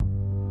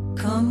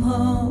come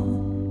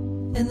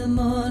home in the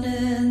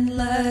morning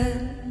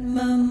light.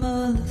 My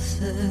mother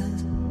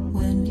says,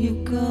 when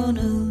you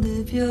gonna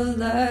live your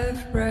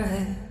life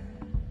right?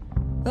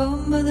 Oh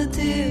mother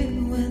dear,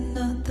 we're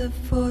not the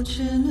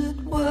fortunate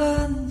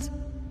ones.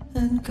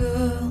 And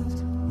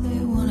girls, they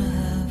wanna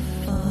have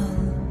fun.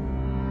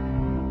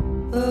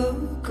 Oh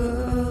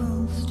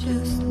girls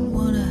just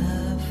wanna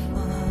have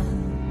fun.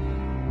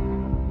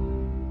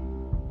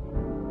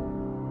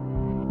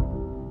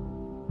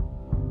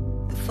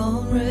 The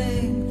phone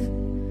rings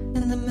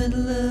in the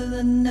middle of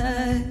the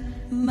night.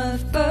 My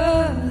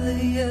father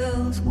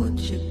yells, what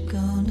you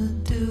gonna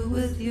do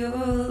with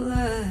your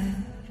life?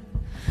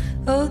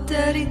 Oh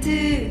daddy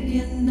dear,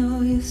 you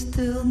know you're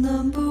still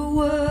number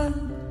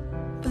one.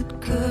 But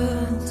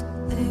girls,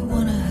 they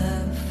wanna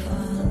have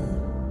fun.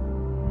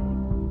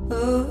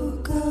 Oh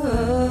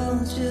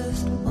girls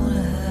just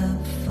wanna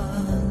have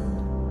fun.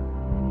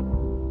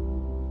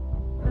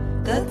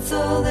 That's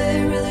all they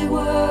really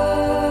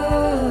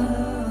want,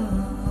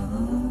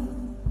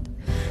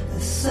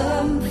 is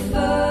some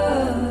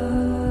fun.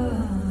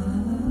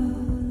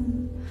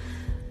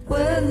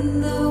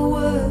 When the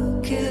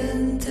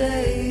working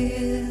day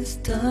is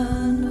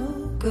done,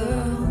 oh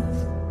girls,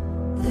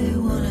 they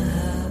wanna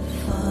have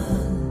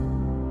fun.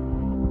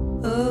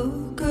 Oh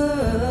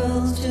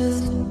girls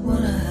just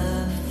wanna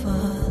have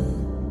fun.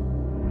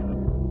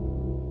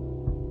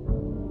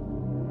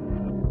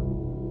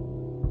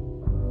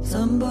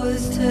 Some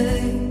boys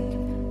take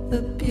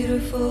a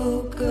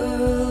beautiful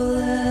girl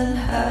and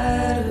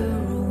hide her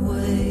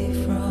away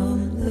from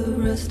the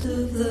rest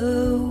of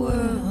the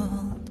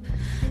world.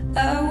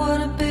 I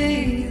wanna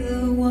be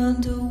the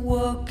one to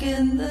walk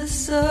in the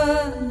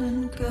sun.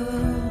 And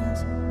girls,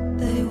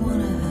 they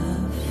wanna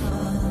have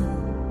fun.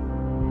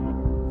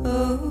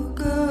 Oh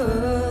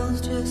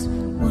girls just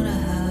wanna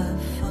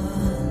have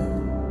fun.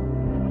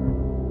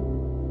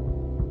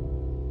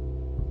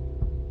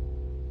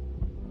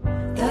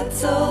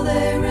 That's all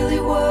they really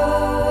want,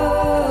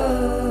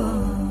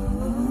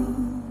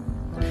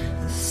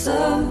 is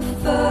some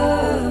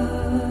fun.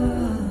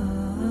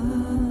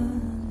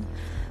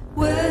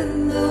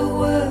 When the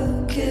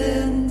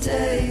working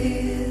day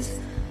is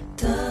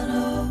done,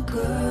 oh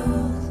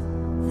girls,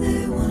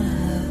 they wanna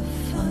have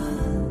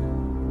fun.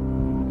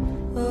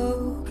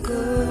 Oh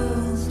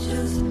girls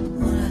just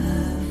wanna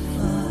have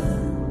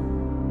fun.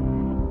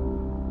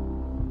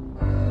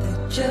 They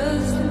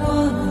just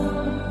wanna,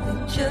 they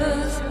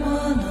just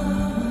wanna,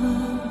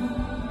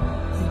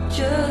 they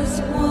just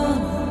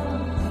wanna,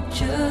 they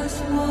just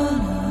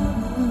wanna,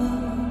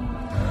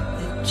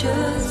 they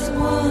just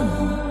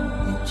wanna,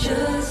 they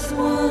just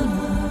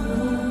wanna,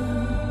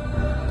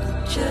 they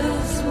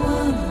just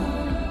wanna,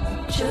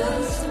 they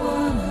just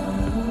wanna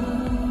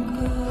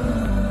go.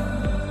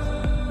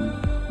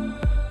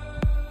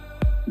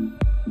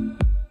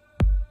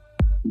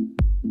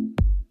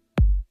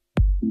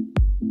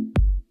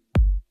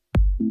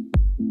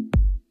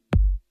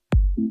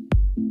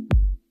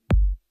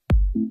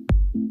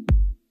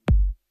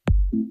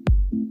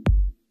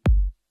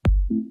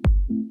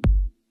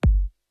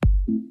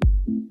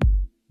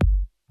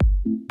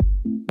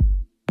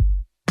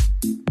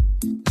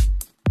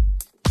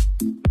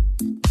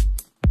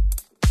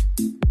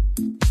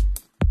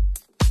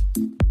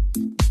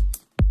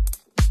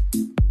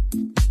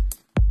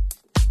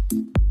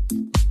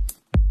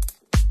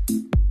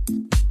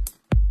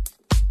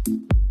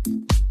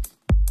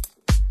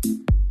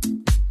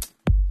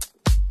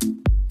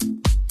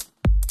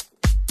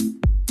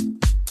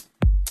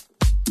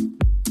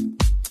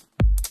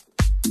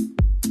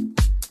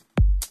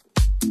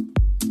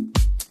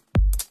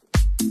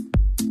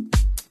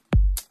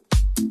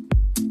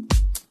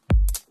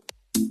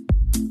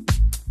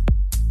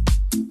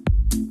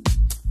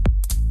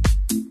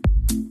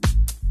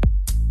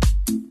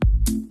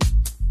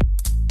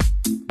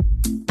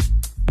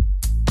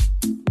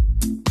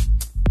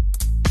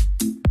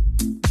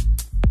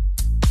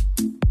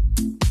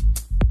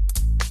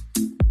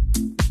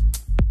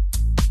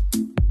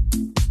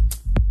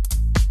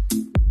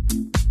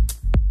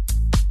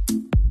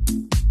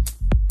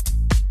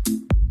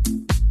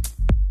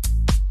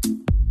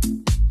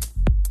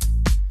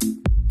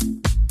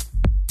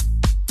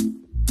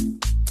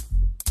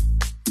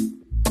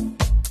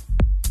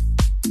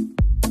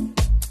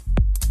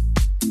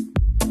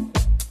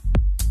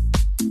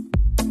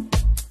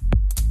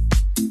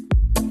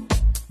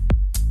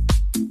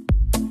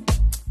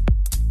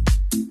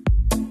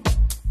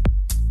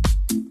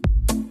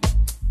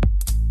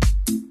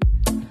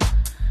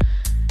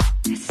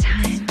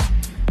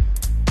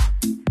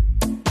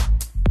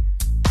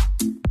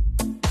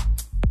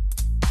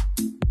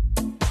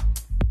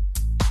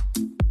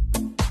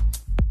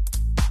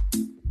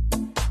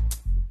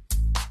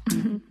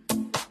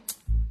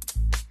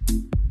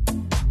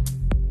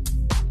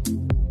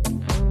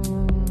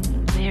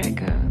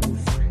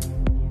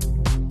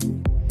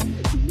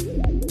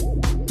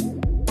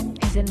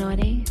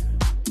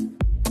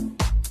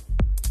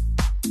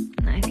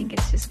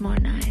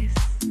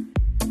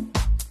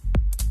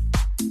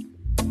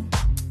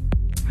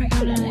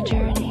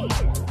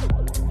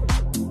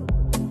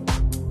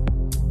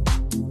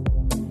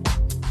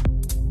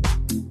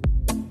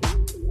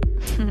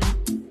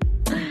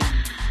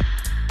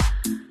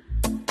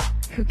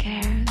 who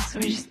cares?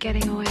 We're just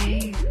getting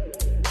away.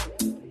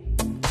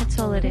 That's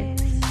all it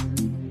is.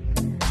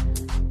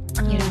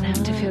 You don't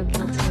have to feel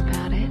guilty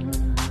about it.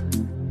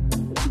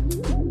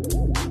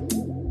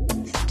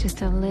 It's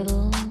just a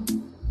little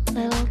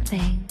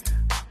thing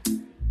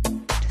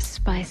to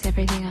spice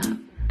everything up.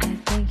 I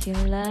think you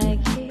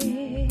like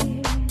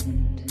it.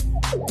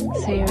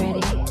 So you're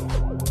ready?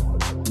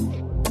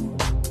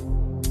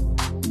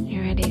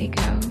 You're ready to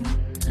go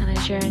on a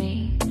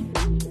journey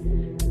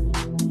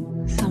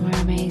somewhere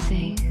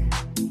amazing,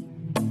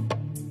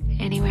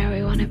 anywhere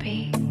we want to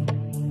be.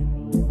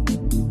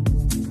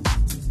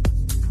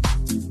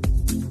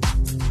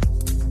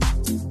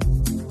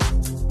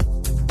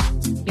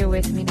 You're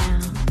with me now.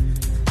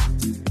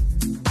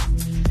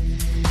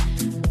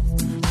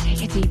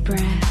 Take a deep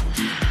breath.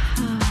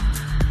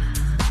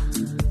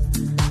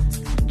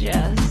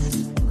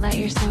 Just let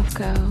yourself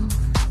go.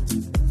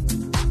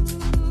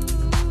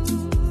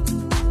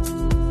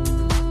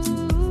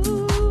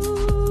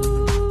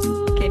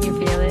 Can you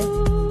feel it?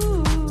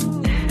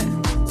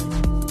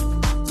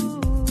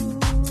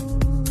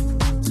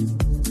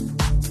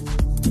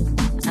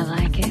 I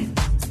like it.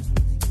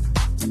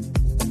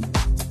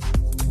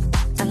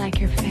 I like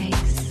your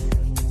face.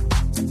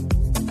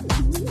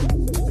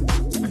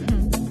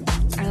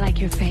 I like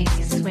your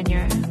face when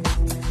you're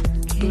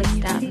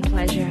blissed out in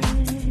pleasure.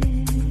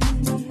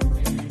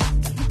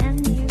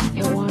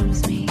 It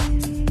warms me.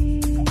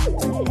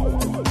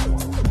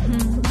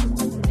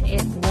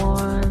 It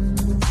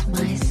warms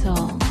my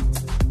soul.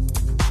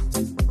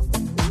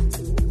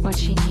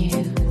 Watching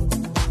you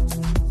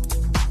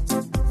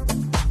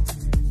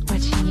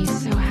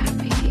so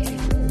happy.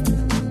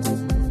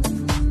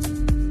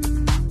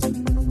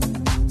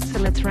 So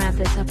let's wrap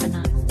this up a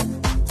notch.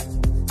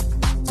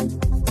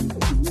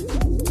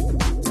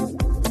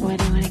 Where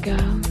do you want to go?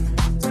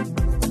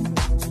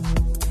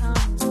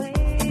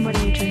 What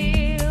are your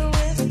dreams?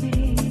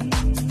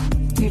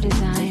 Your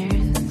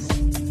desires?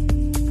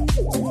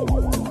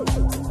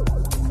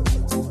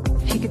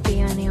 If you could be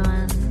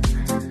anyone,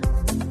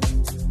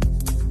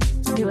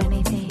 do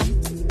anything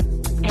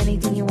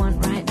you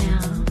want right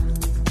now,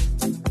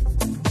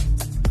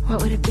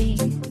 what would it be?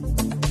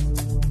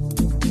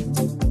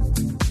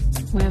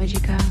 Where would you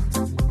go?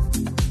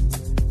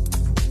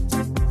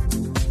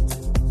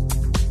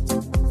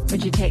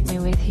 Would you take me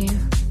with you?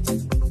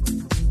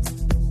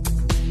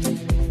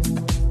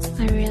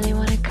 I really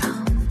want to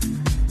come.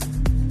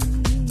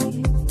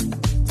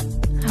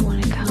 I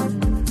want to come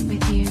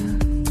with you.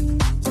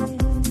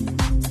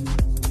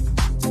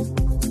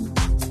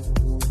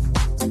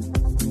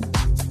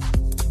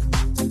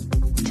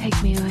 Take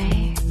me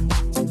away.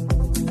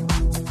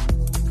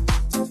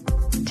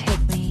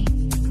 Take me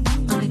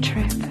on a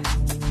trip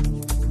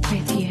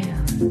with you.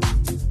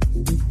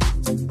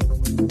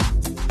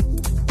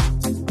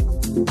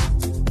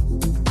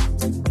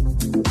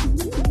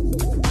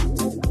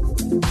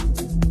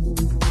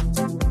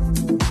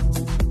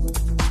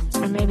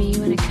 Or maybe you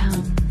want to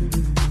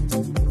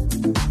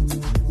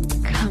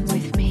come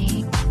with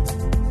me.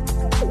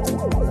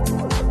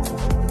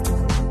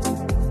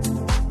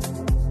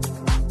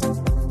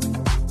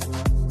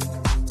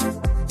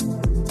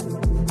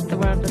 The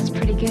world looks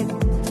pretty good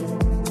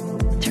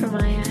through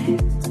my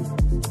eyes.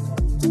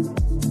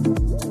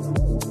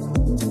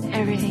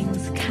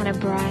 Everything's kind of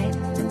bright,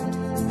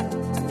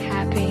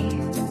 happy.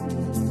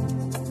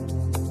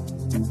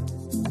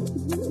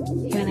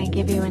 You want to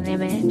give you an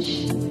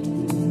image?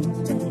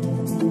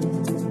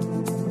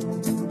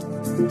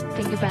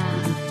 Think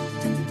about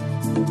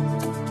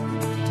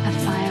a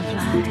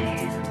firefly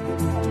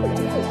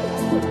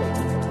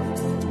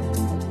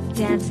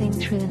dancing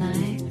through the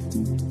night,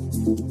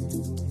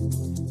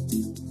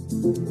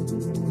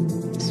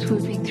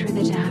 swooping through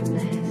the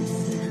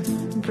darkness,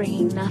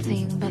 bringing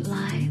nothing but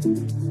light.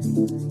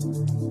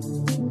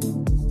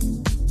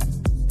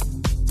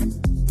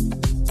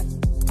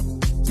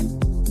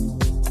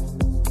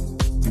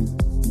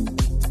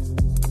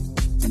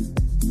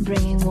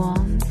 Bringing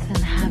warmth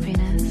and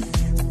happiness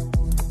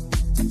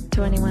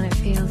to anyone it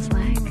feels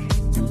like.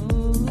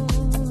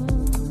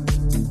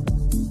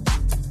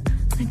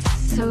 It's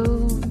so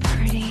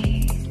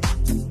pretty.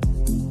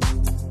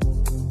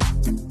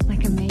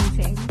 Like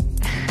amazing.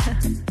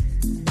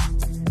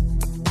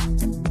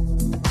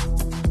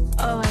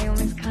 Oh, I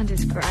almost can't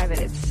describe it.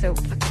 It's so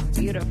fucking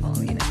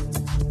beautiful, you know.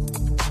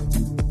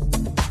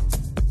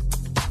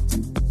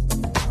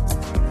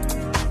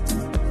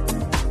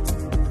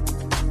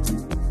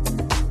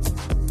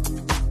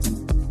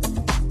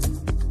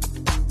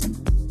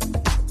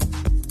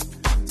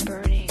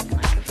 Burning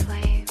like a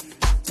flame.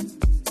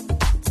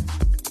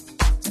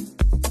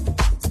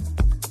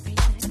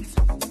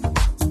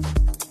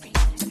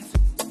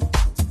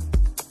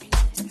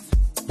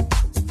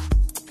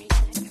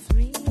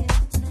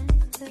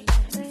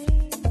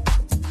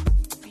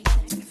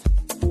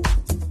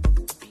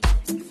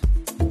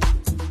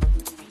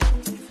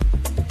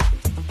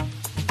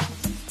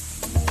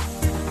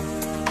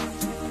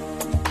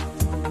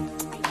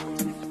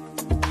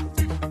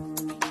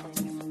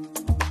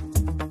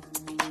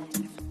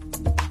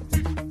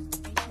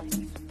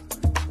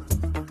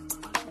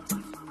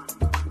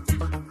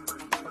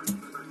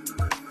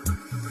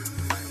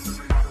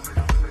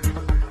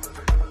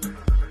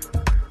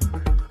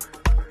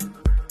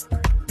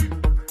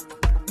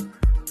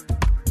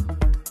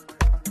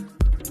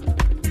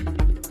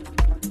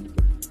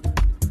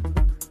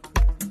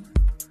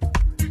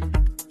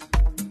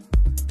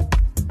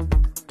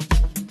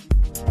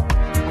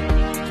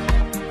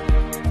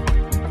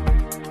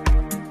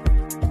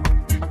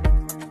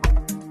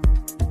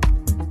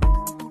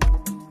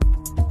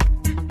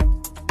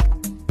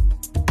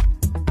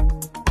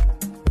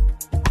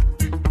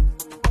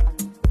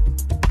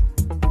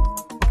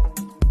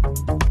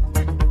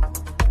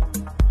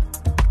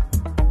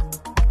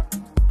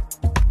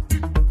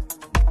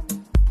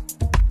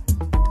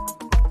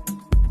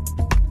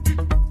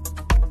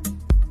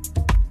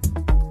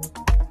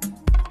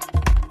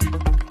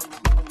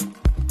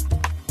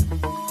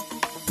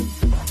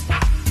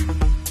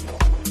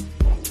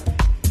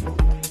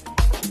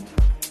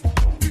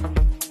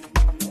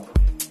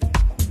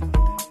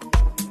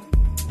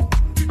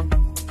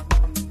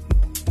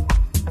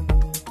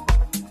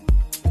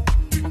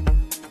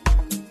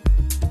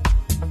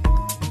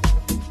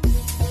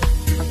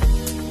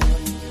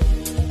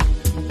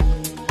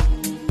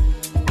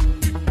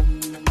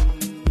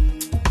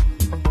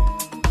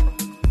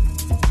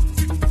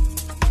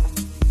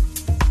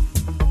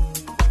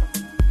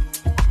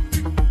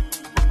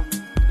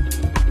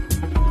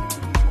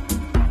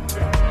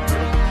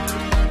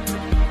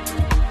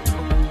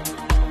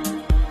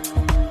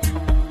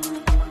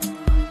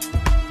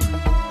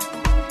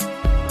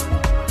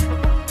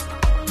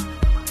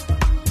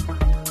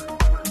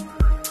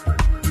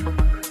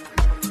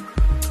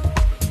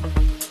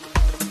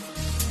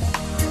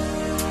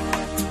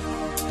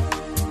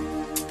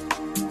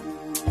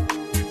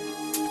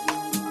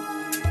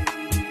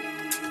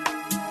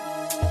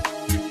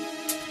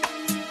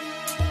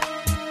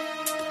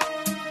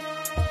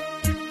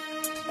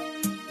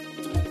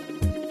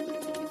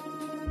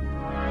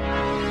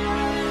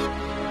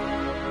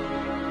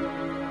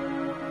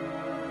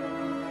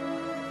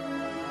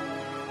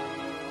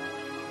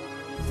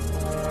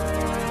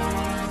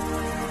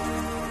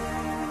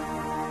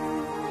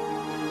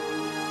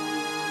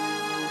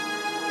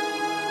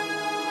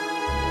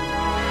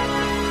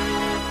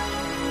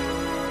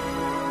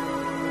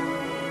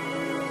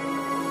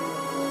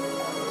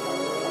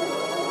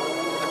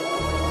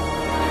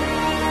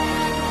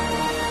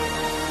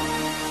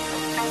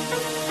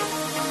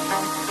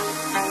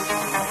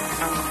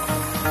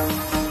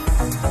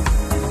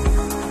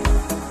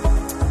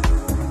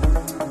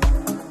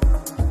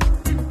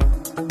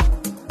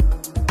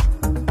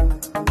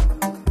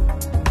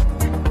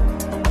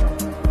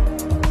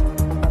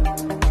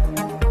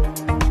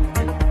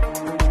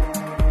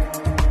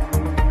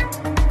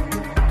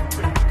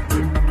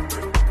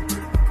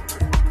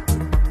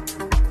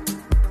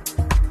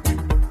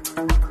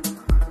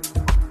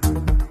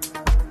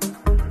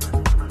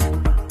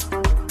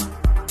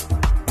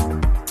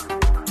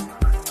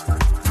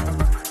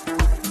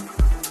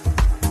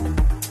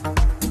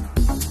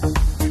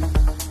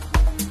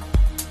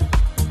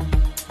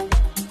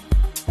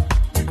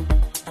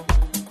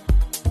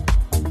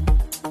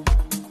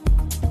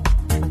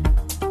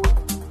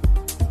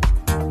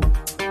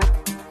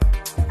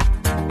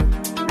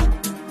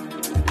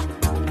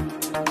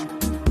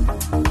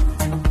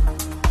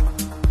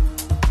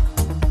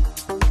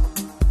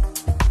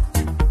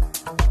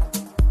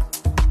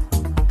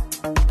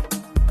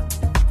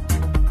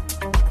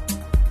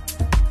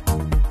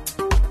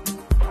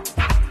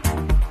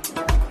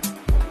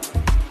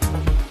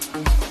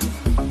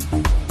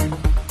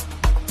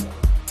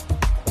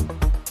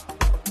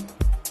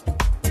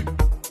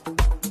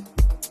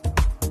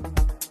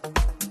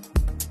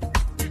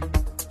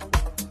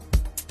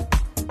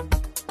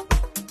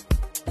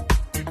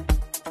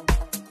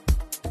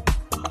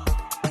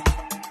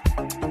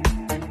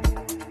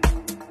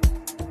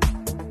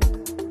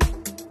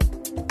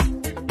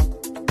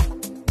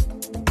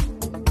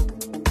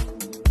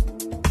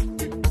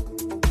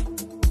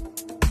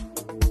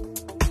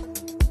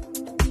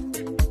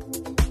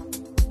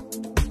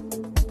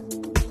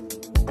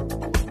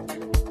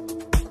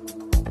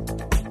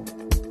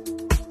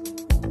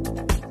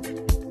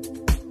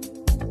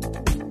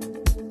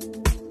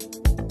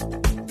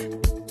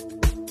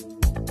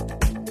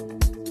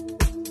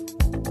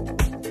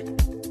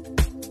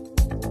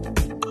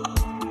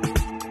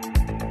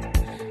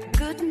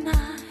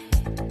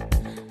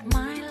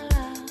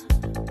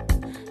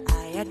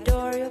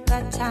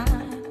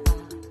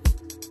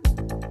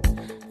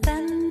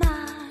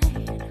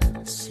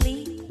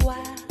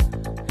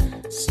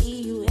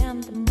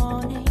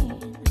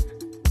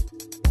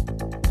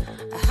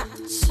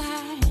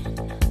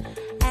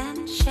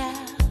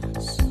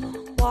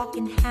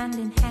 walking hand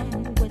in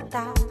hand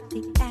without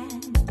the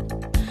end.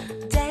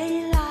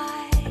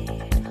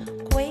 Daylight,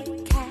 quick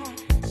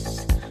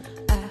as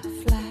a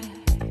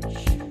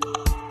flash.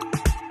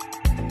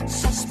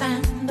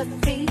 Suspend the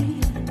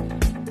feeling.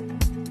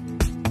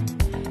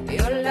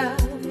 Your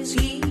love is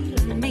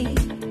healing me.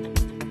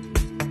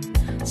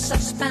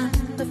 Suspend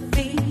the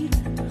feeling.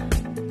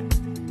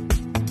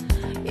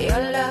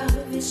 Your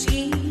love is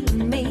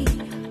healing me.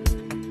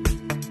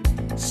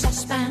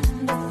 Suspend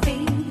the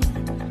feeling.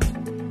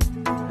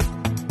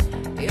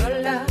 Your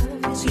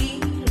love is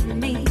healing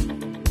me.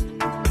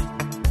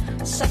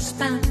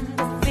 Suspend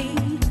the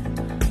feeling.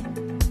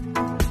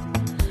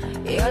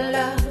 Your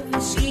love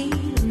is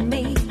healing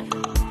me.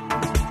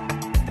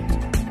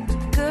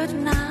 Good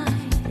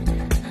night,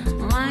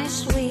 my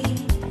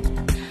sweet.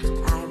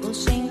 I will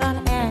sing on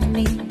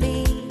any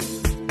beat.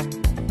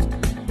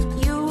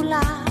 You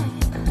lie,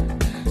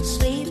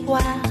 sleep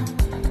well,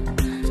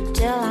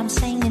 till I'm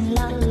singing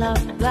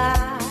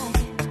lullaby.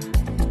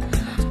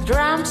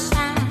 Drums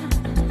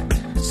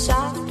and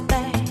soft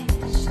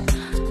bass,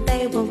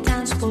 they will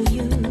dance for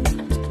you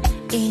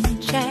in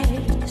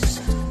chase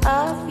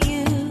of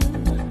you.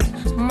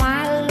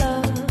 My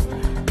love,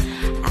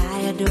 I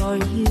adore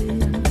you.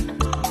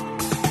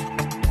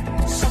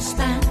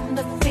 Suspend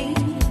the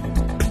feeling.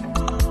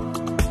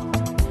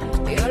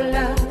 Your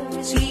love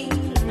is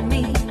healing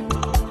me.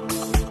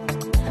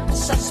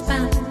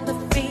 Suspend the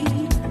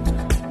feeling.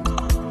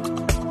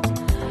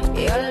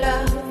 Your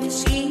love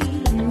is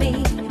healing me.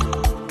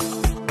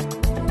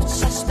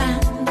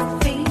 Suspend the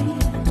feeling.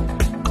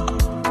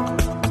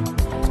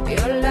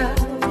 Your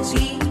love is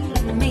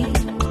healing me.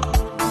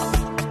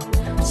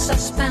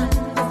 Suspend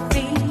the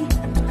feeling.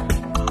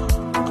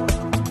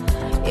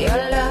 Your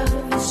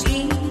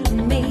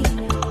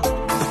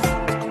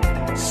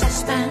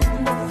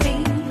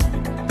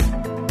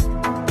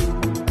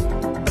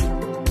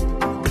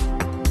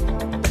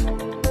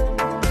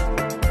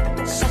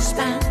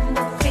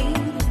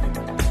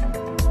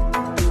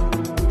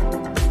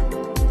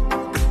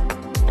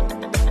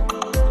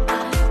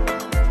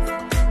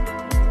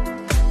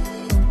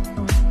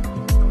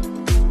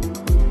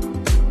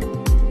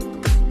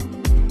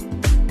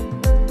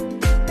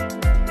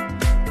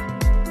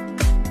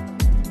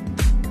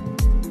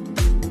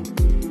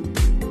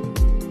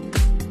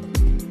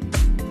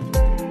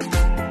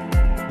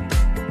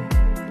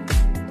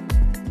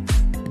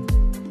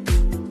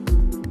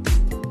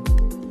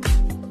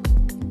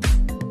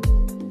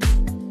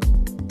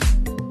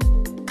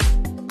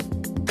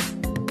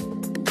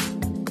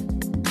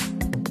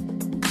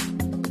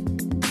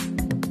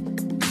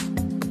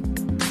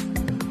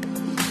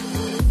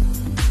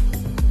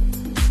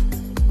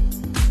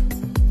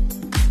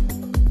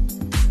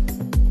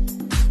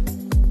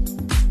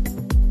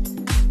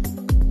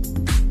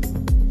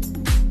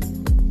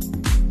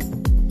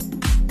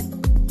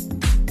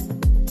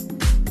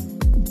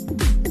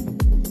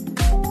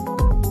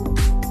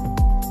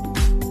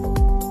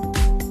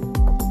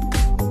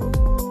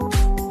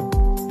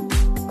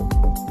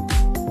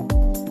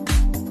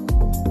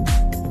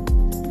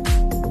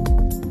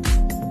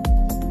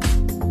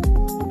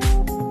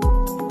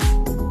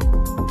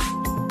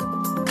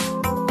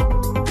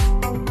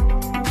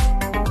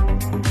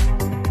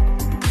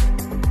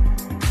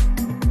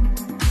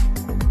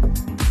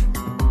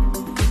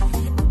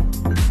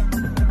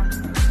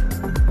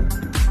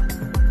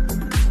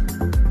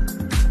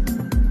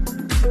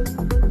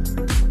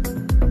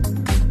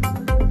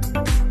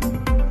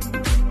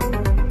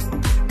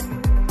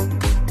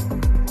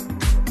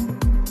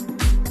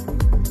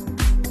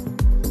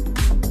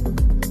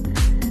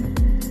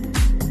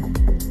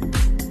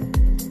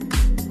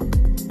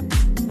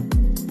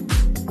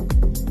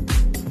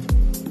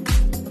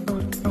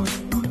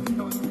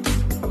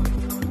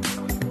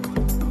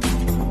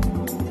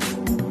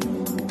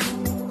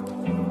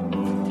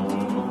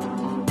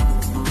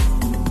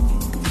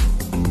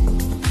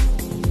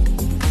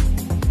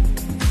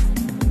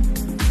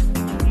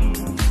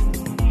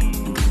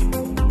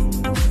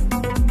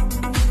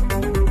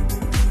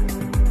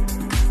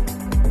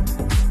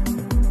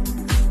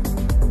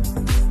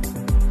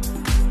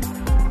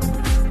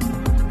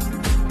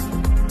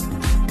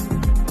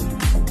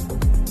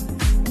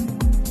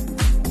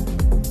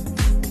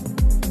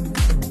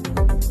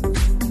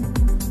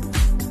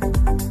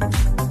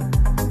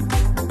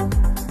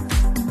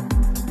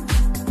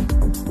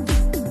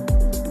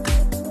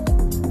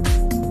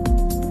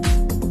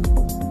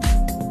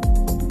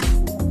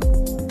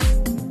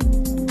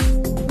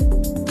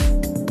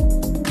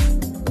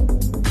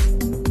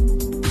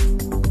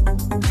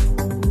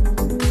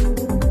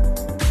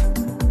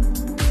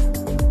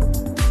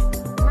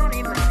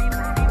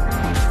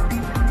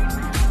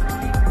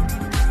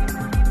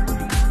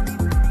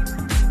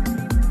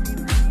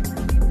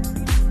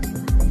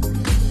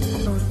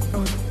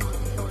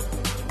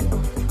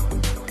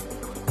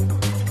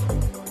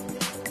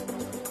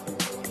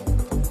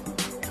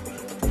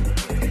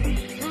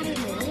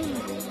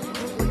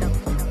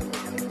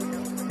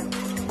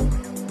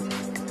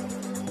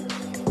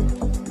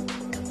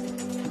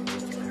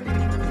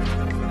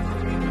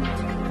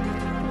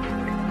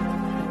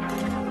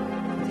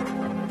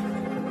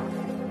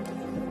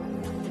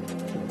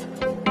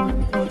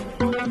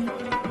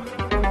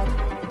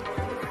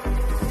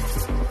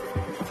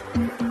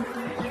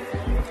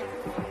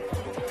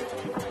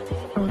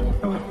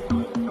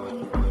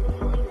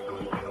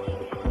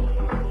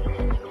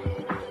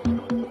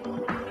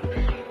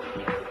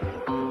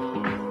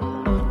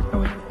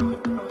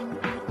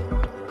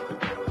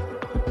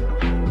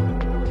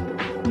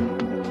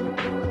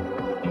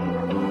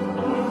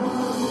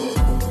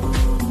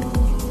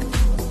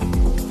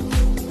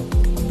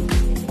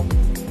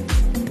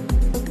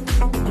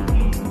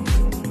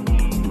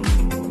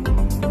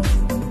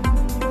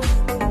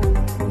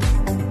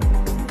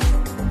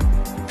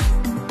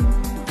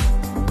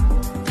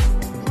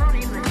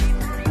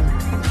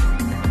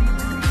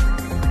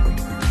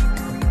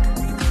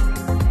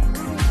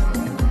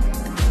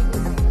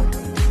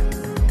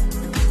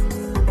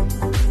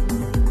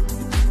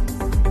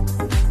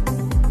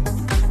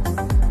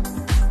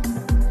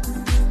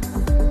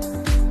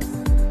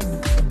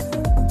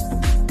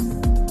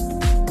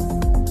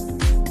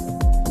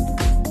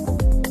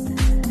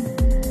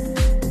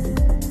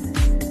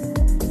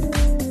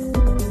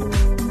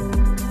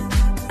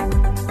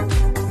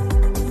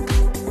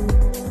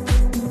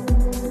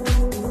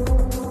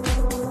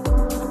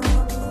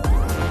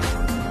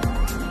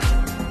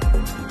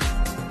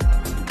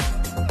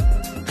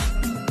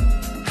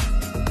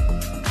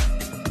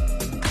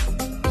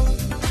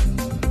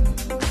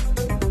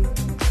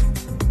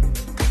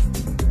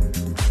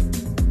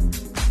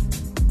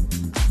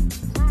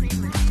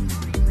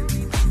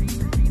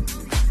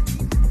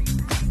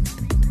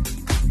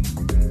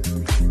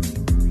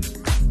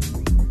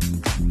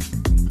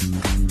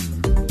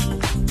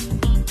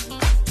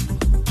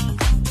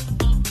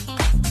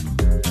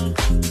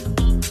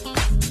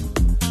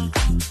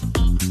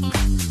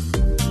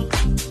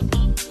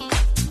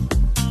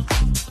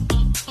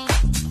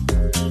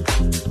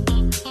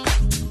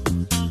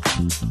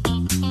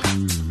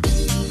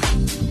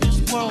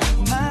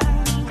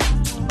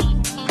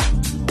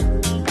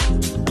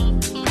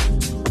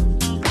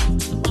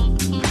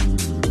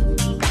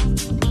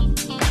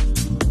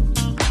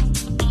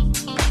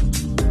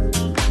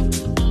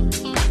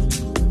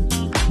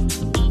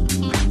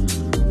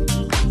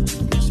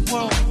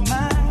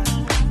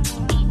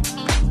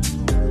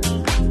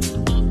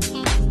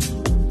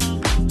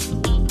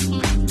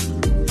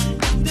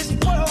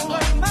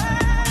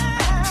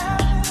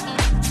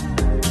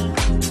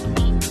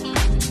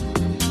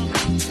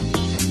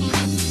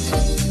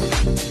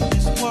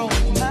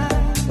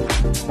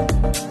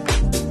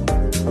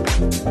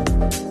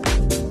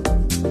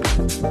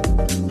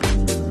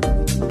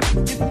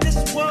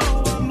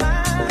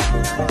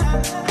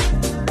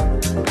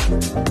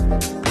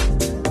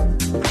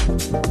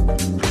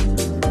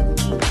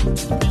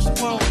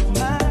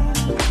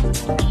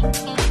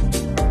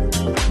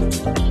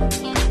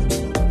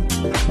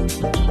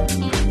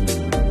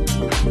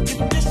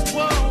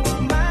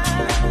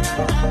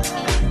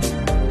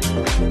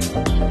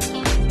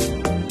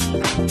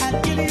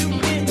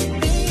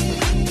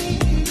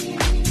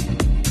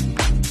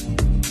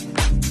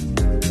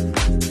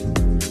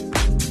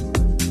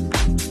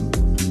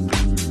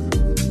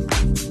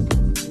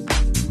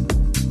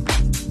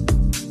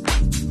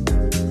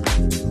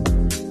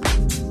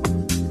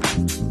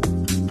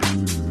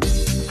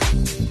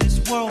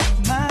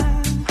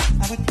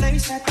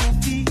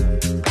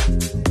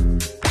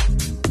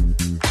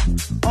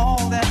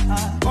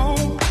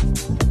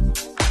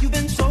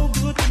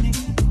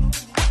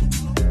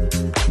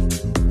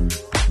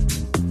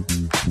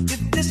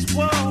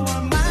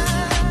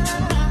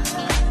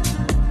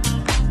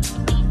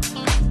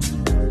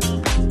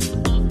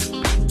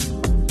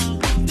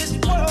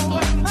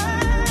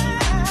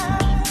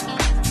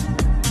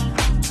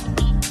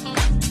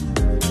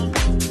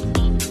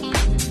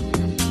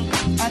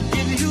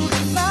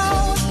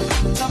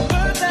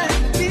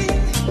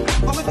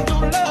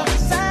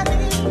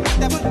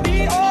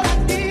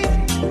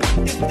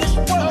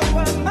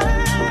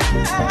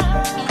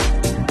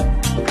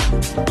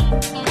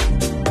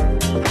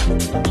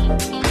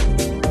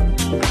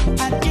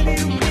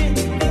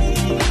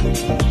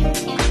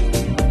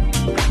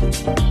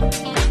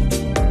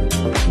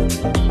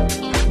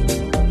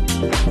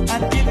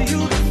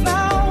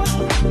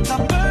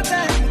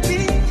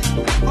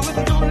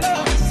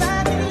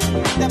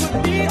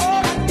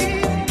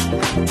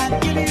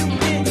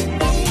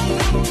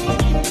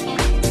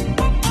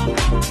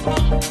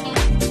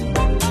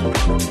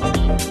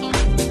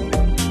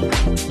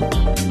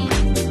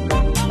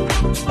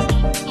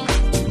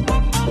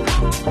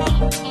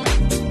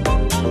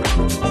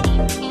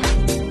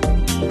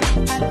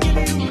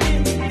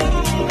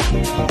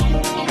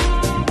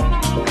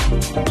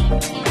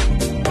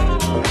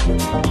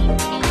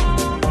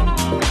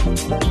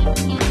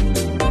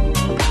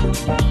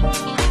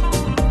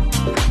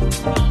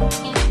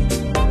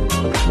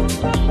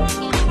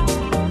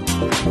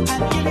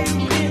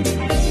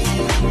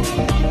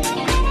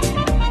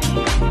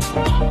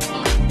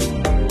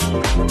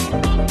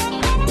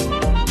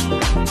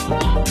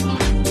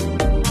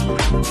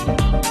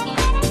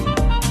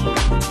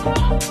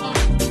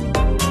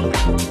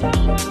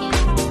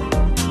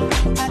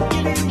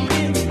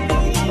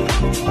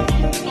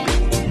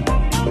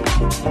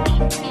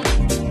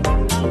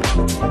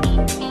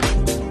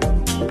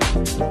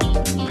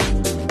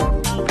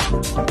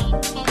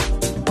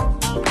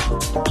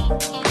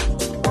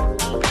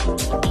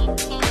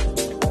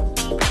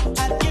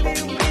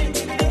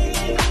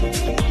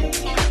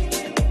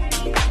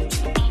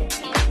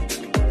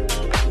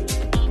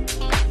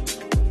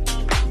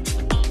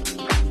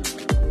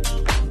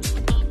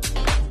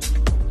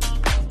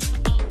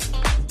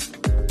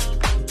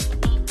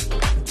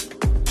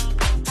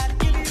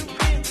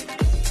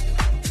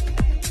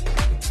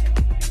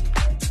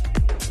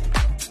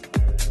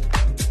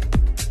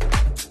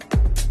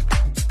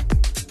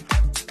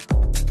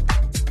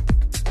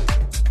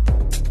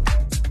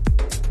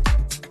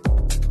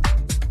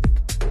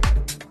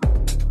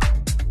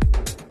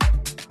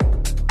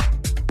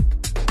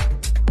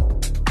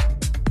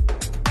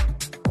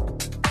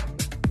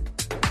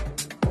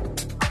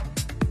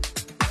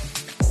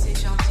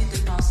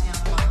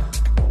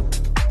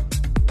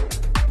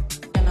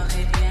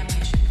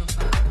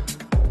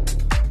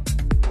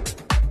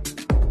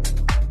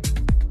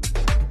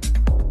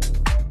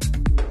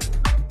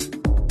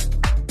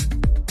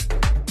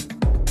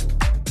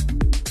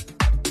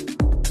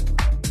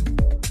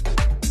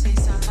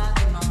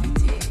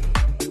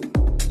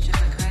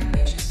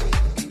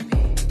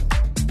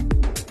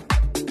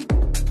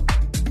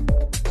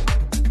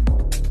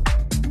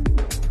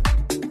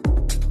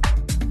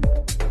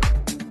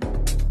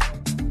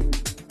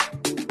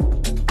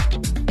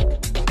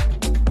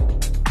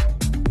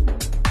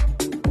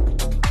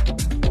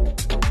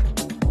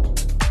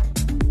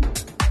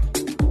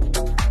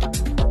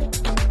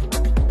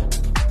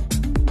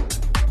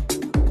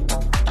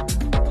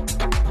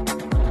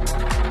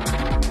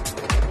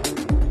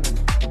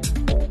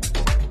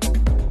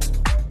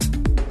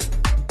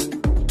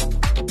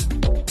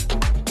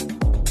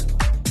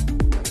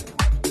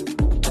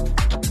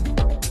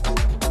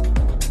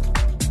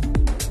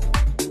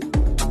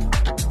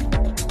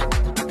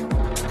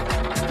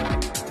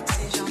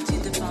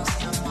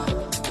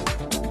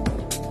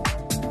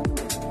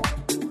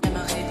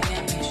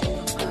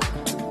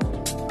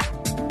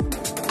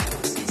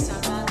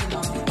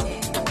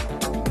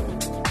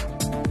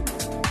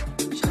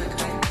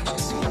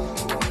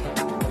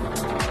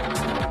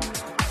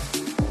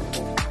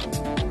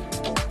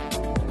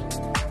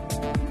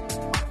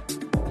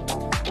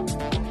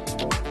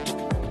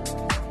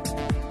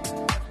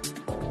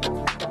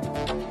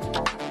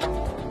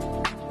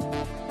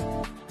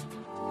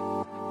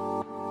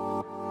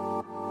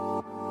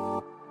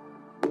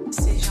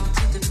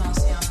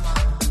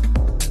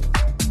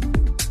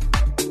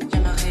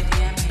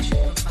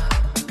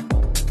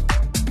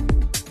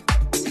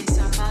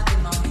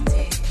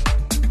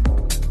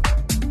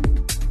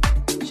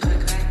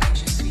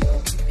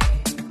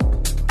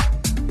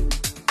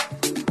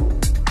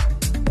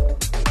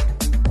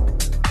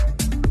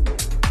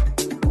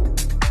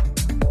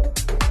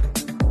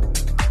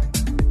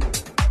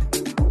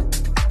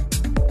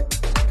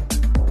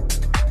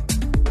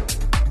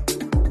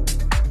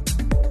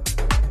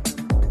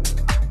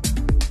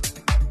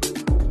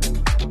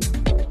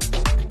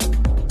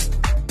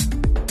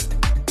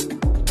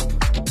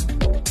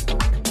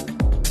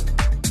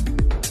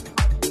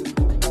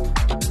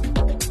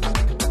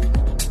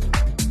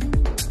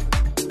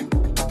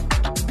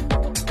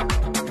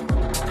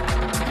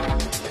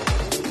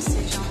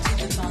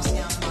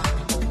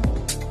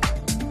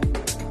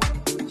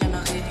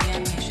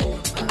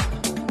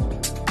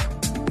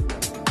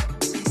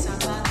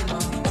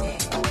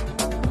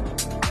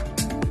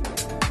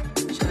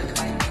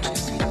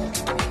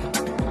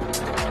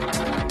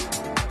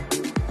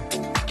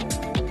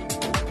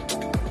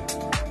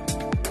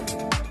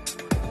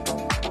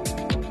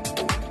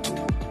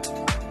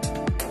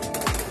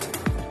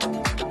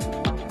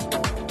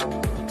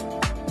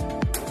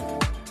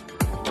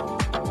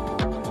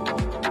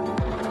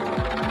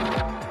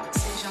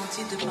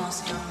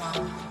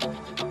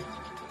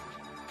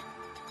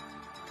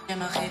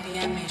J'aimerais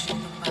bien, mais je ne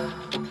peux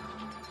pas.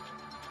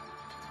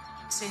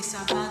 C'est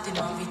sympa de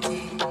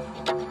m'inviter.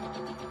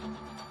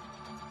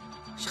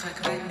 Je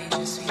regrette, mais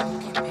je suis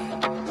occupée.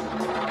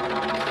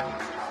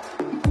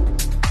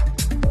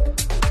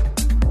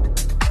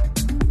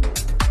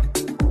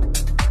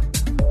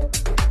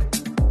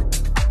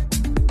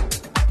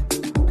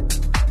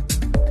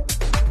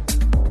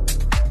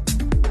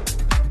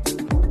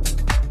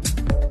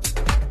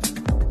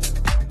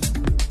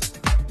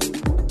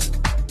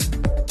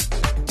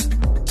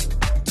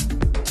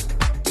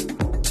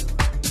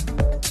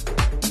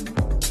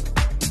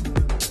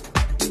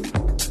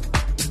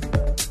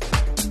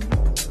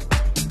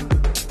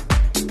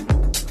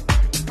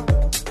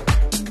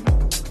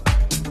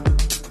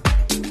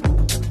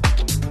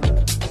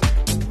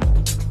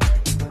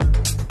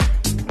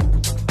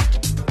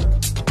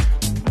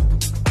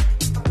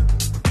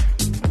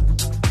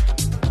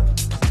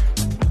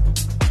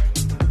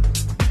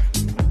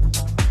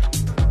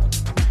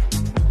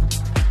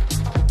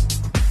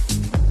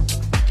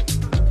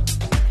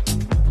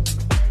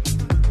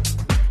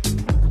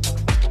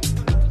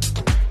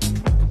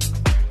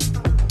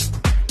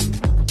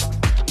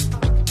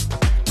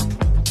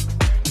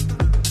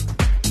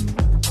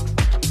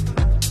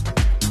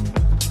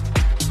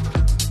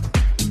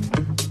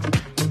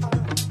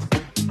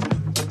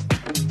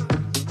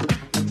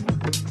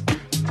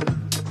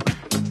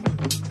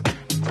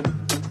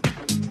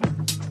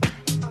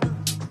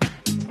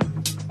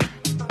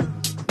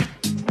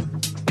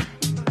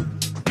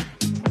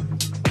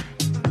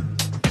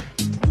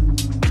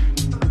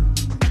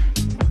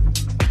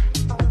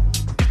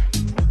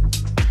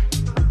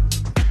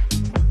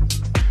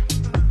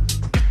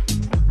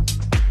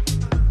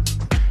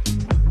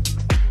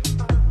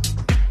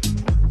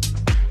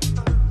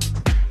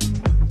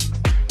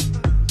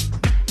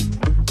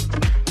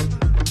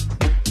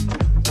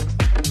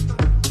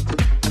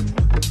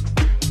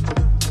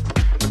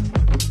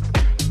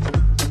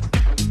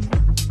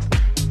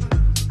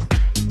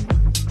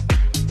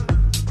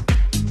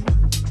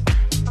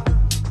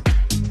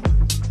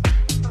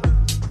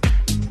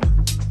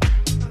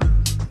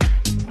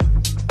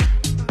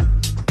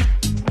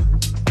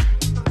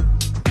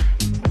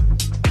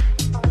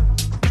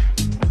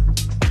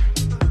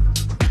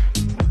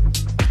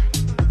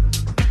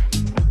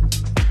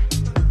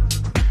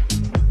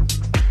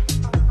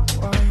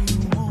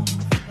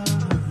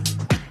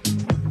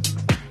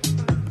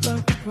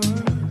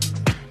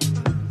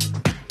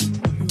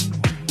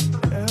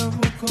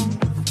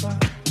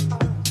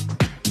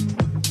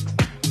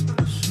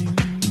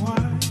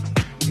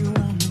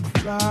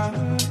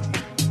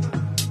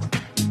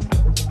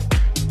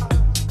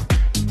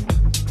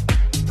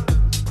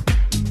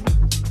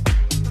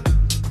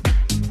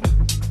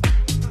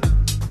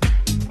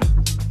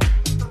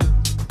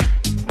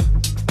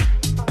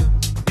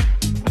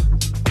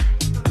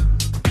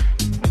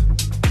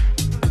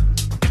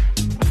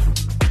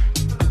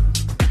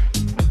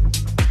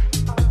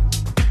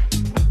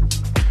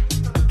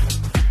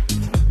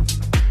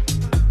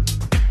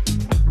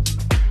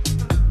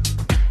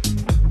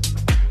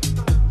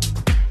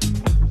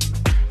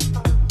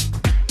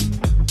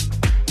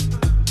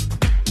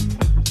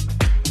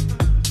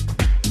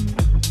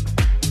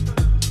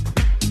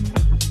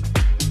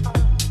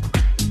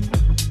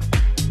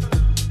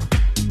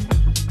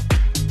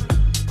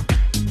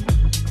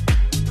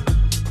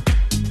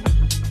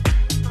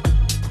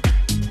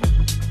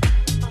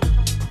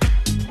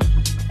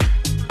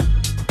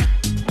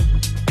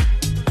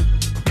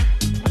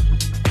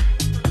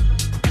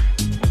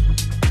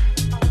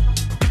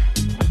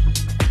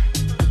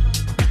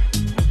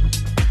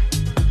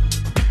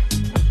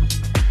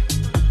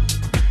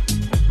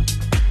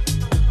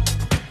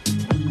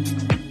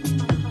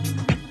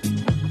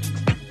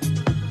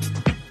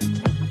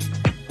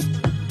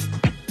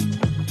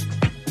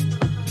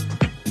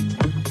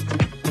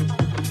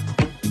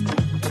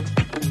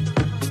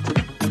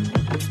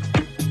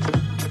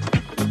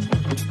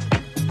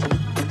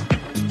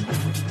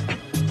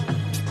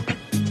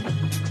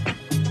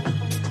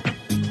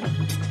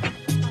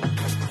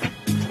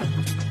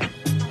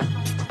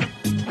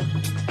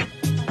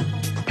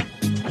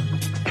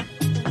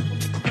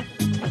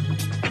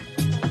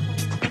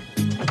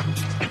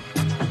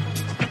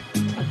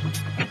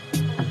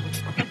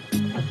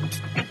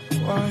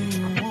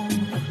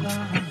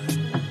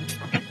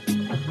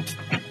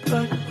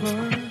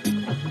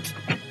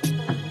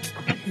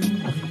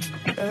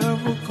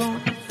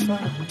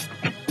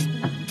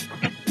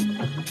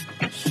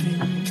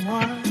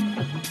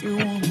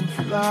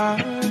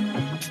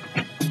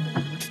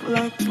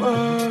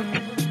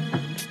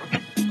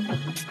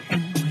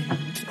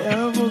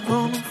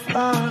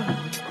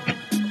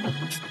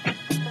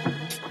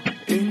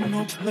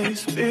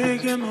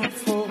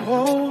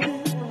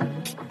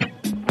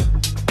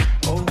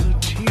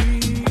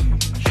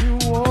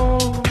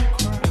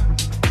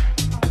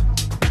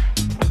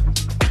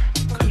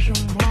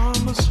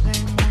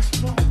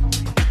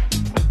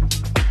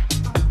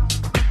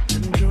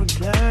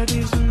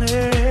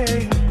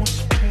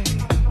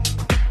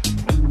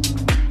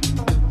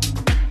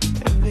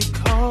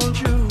 Called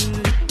you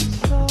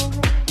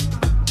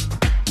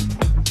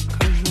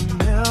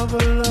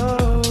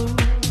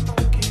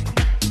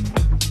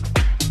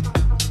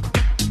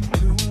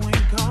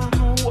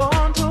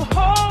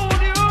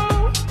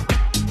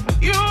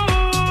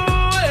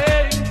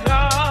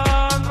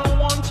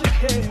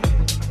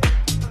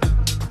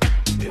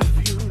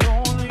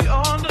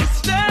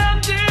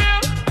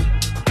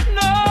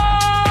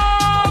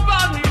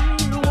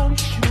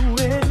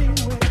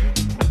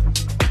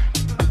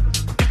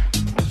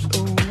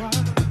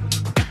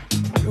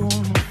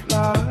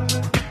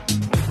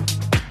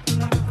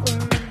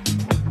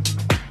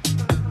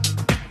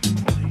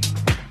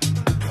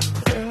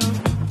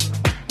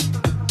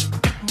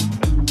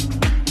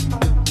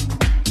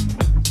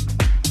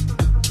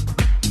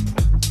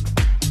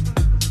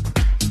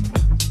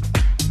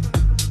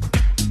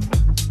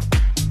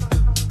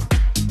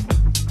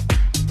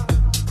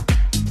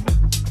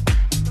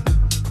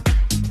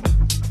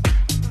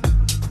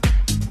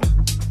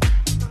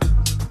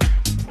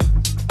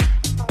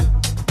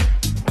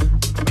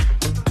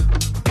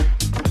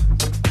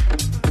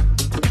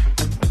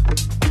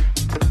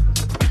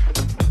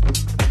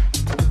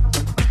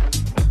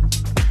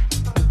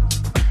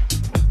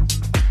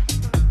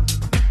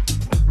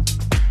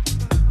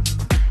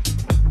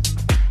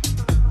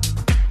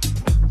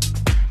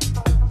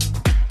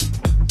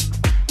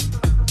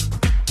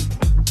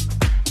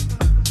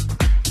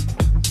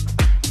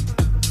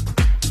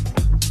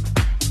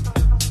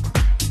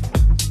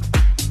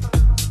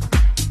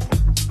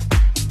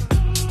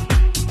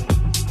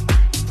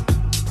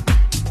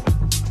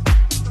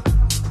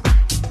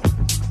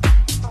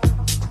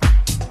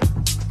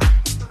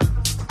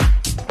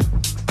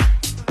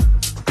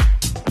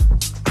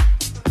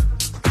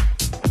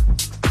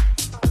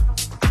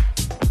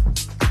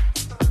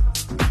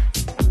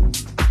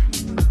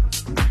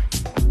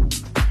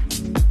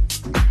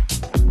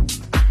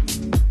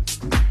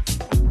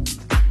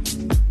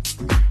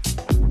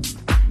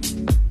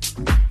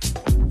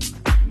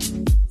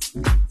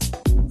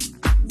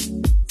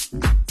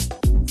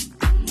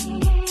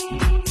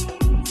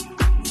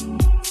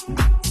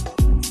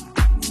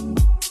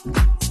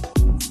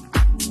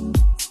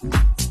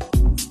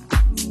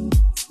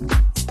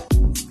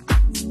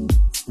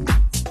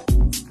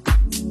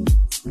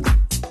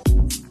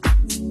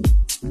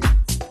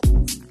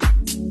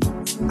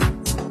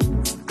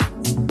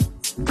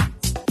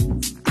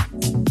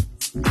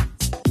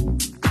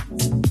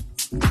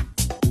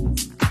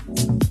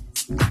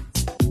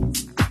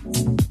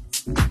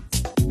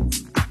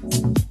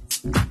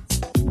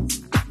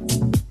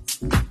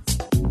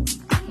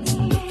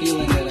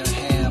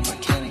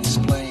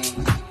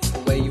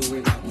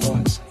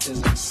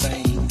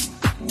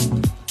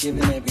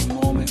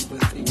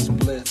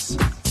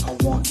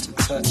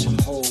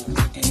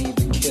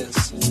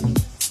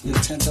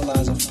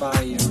tantalizing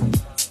fire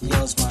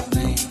yells my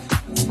name.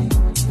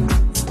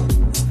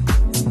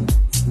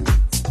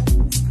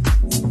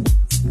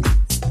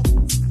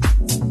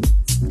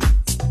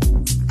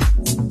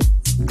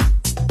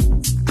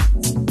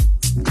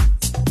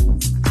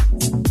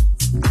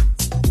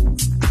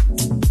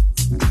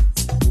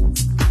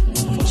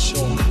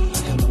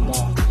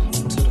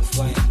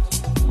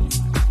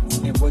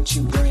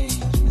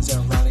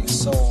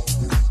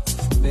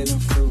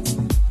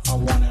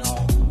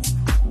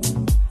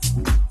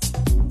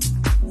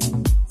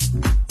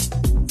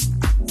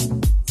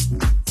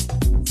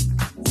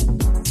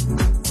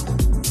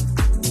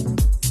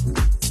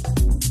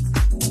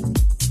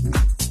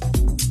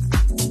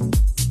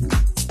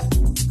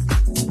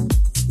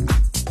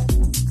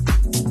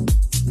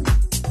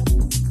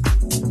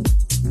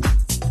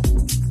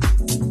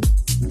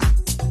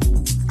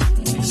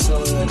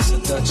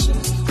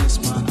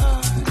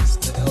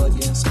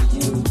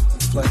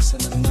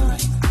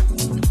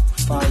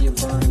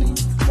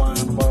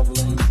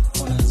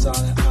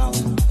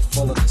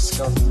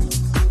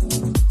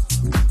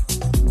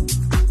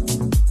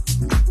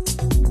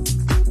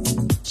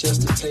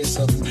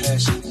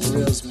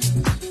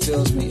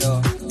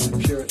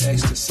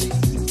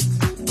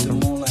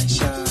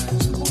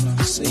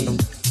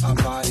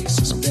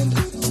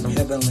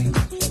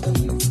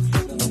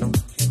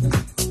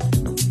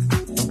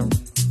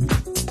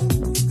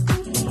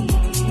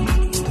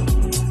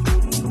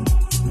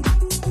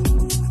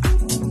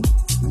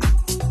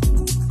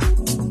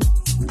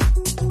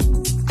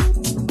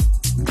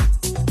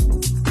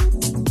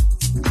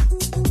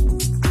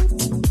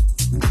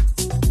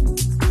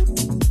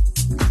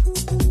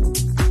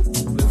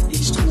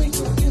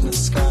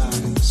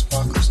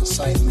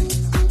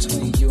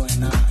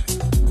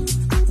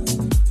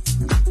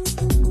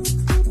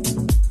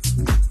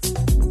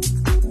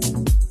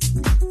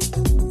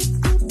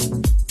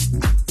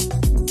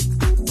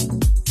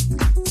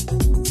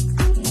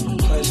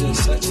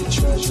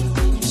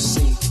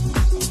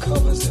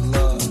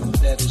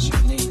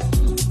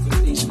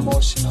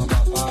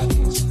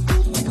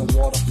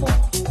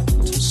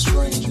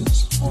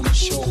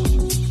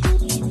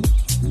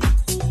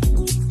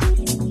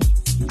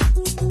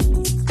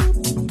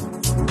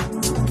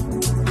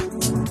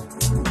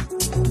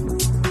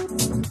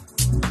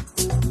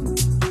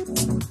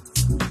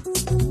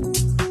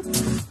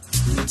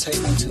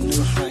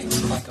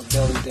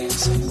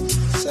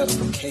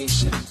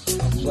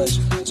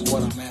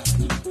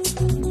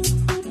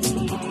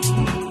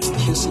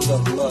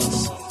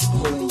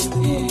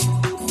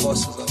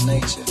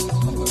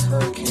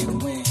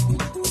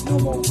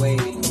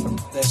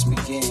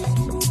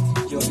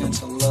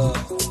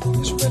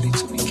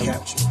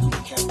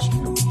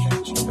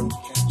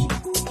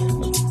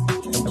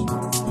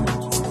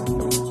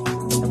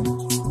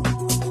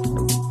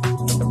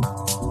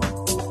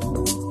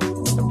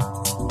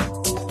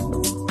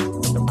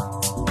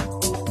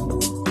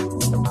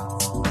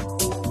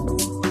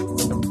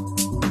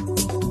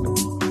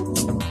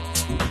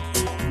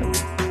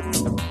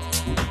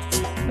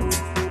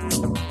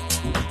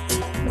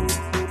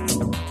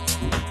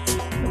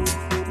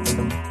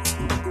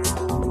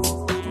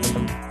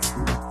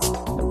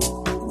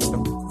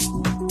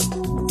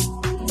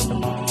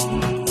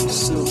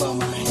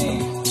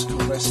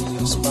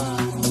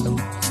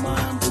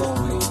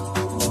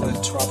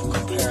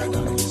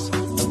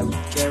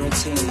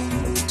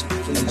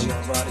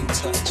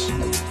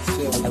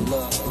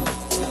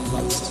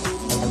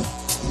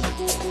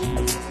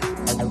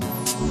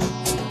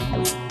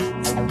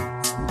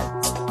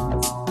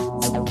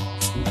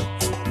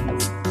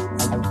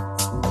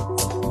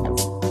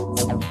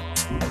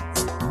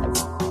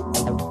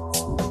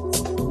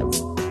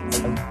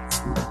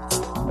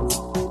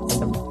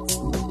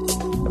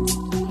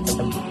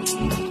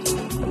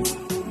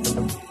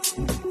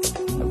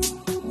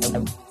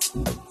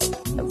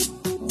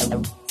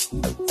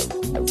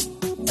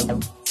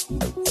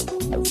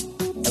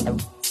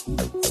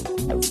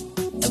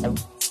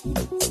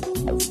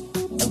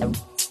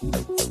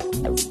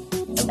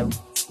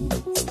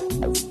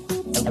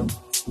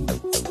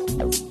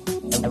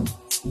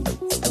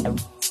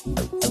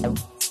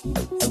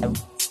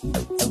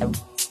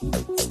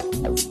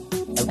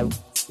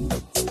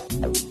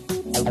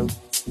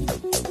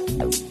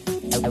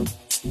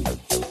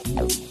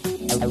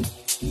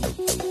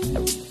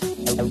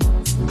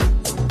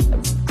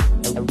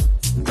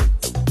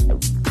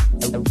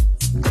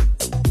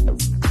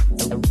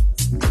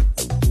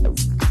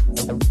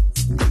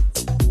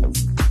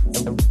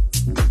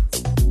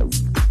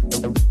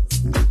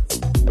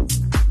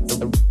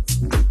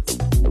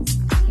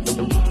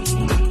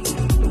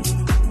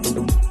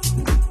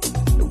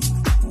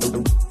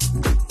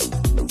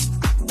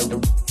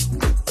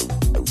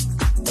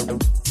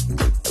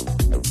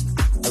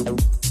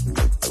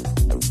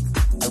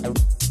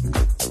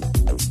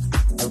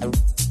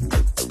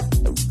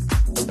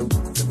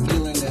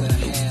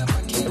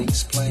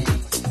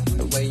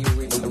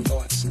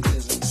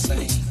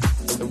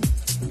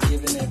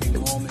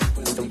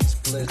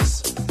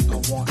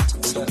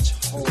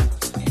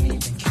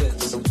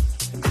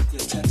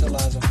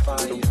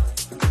 fire,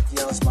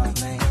 yells my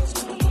name.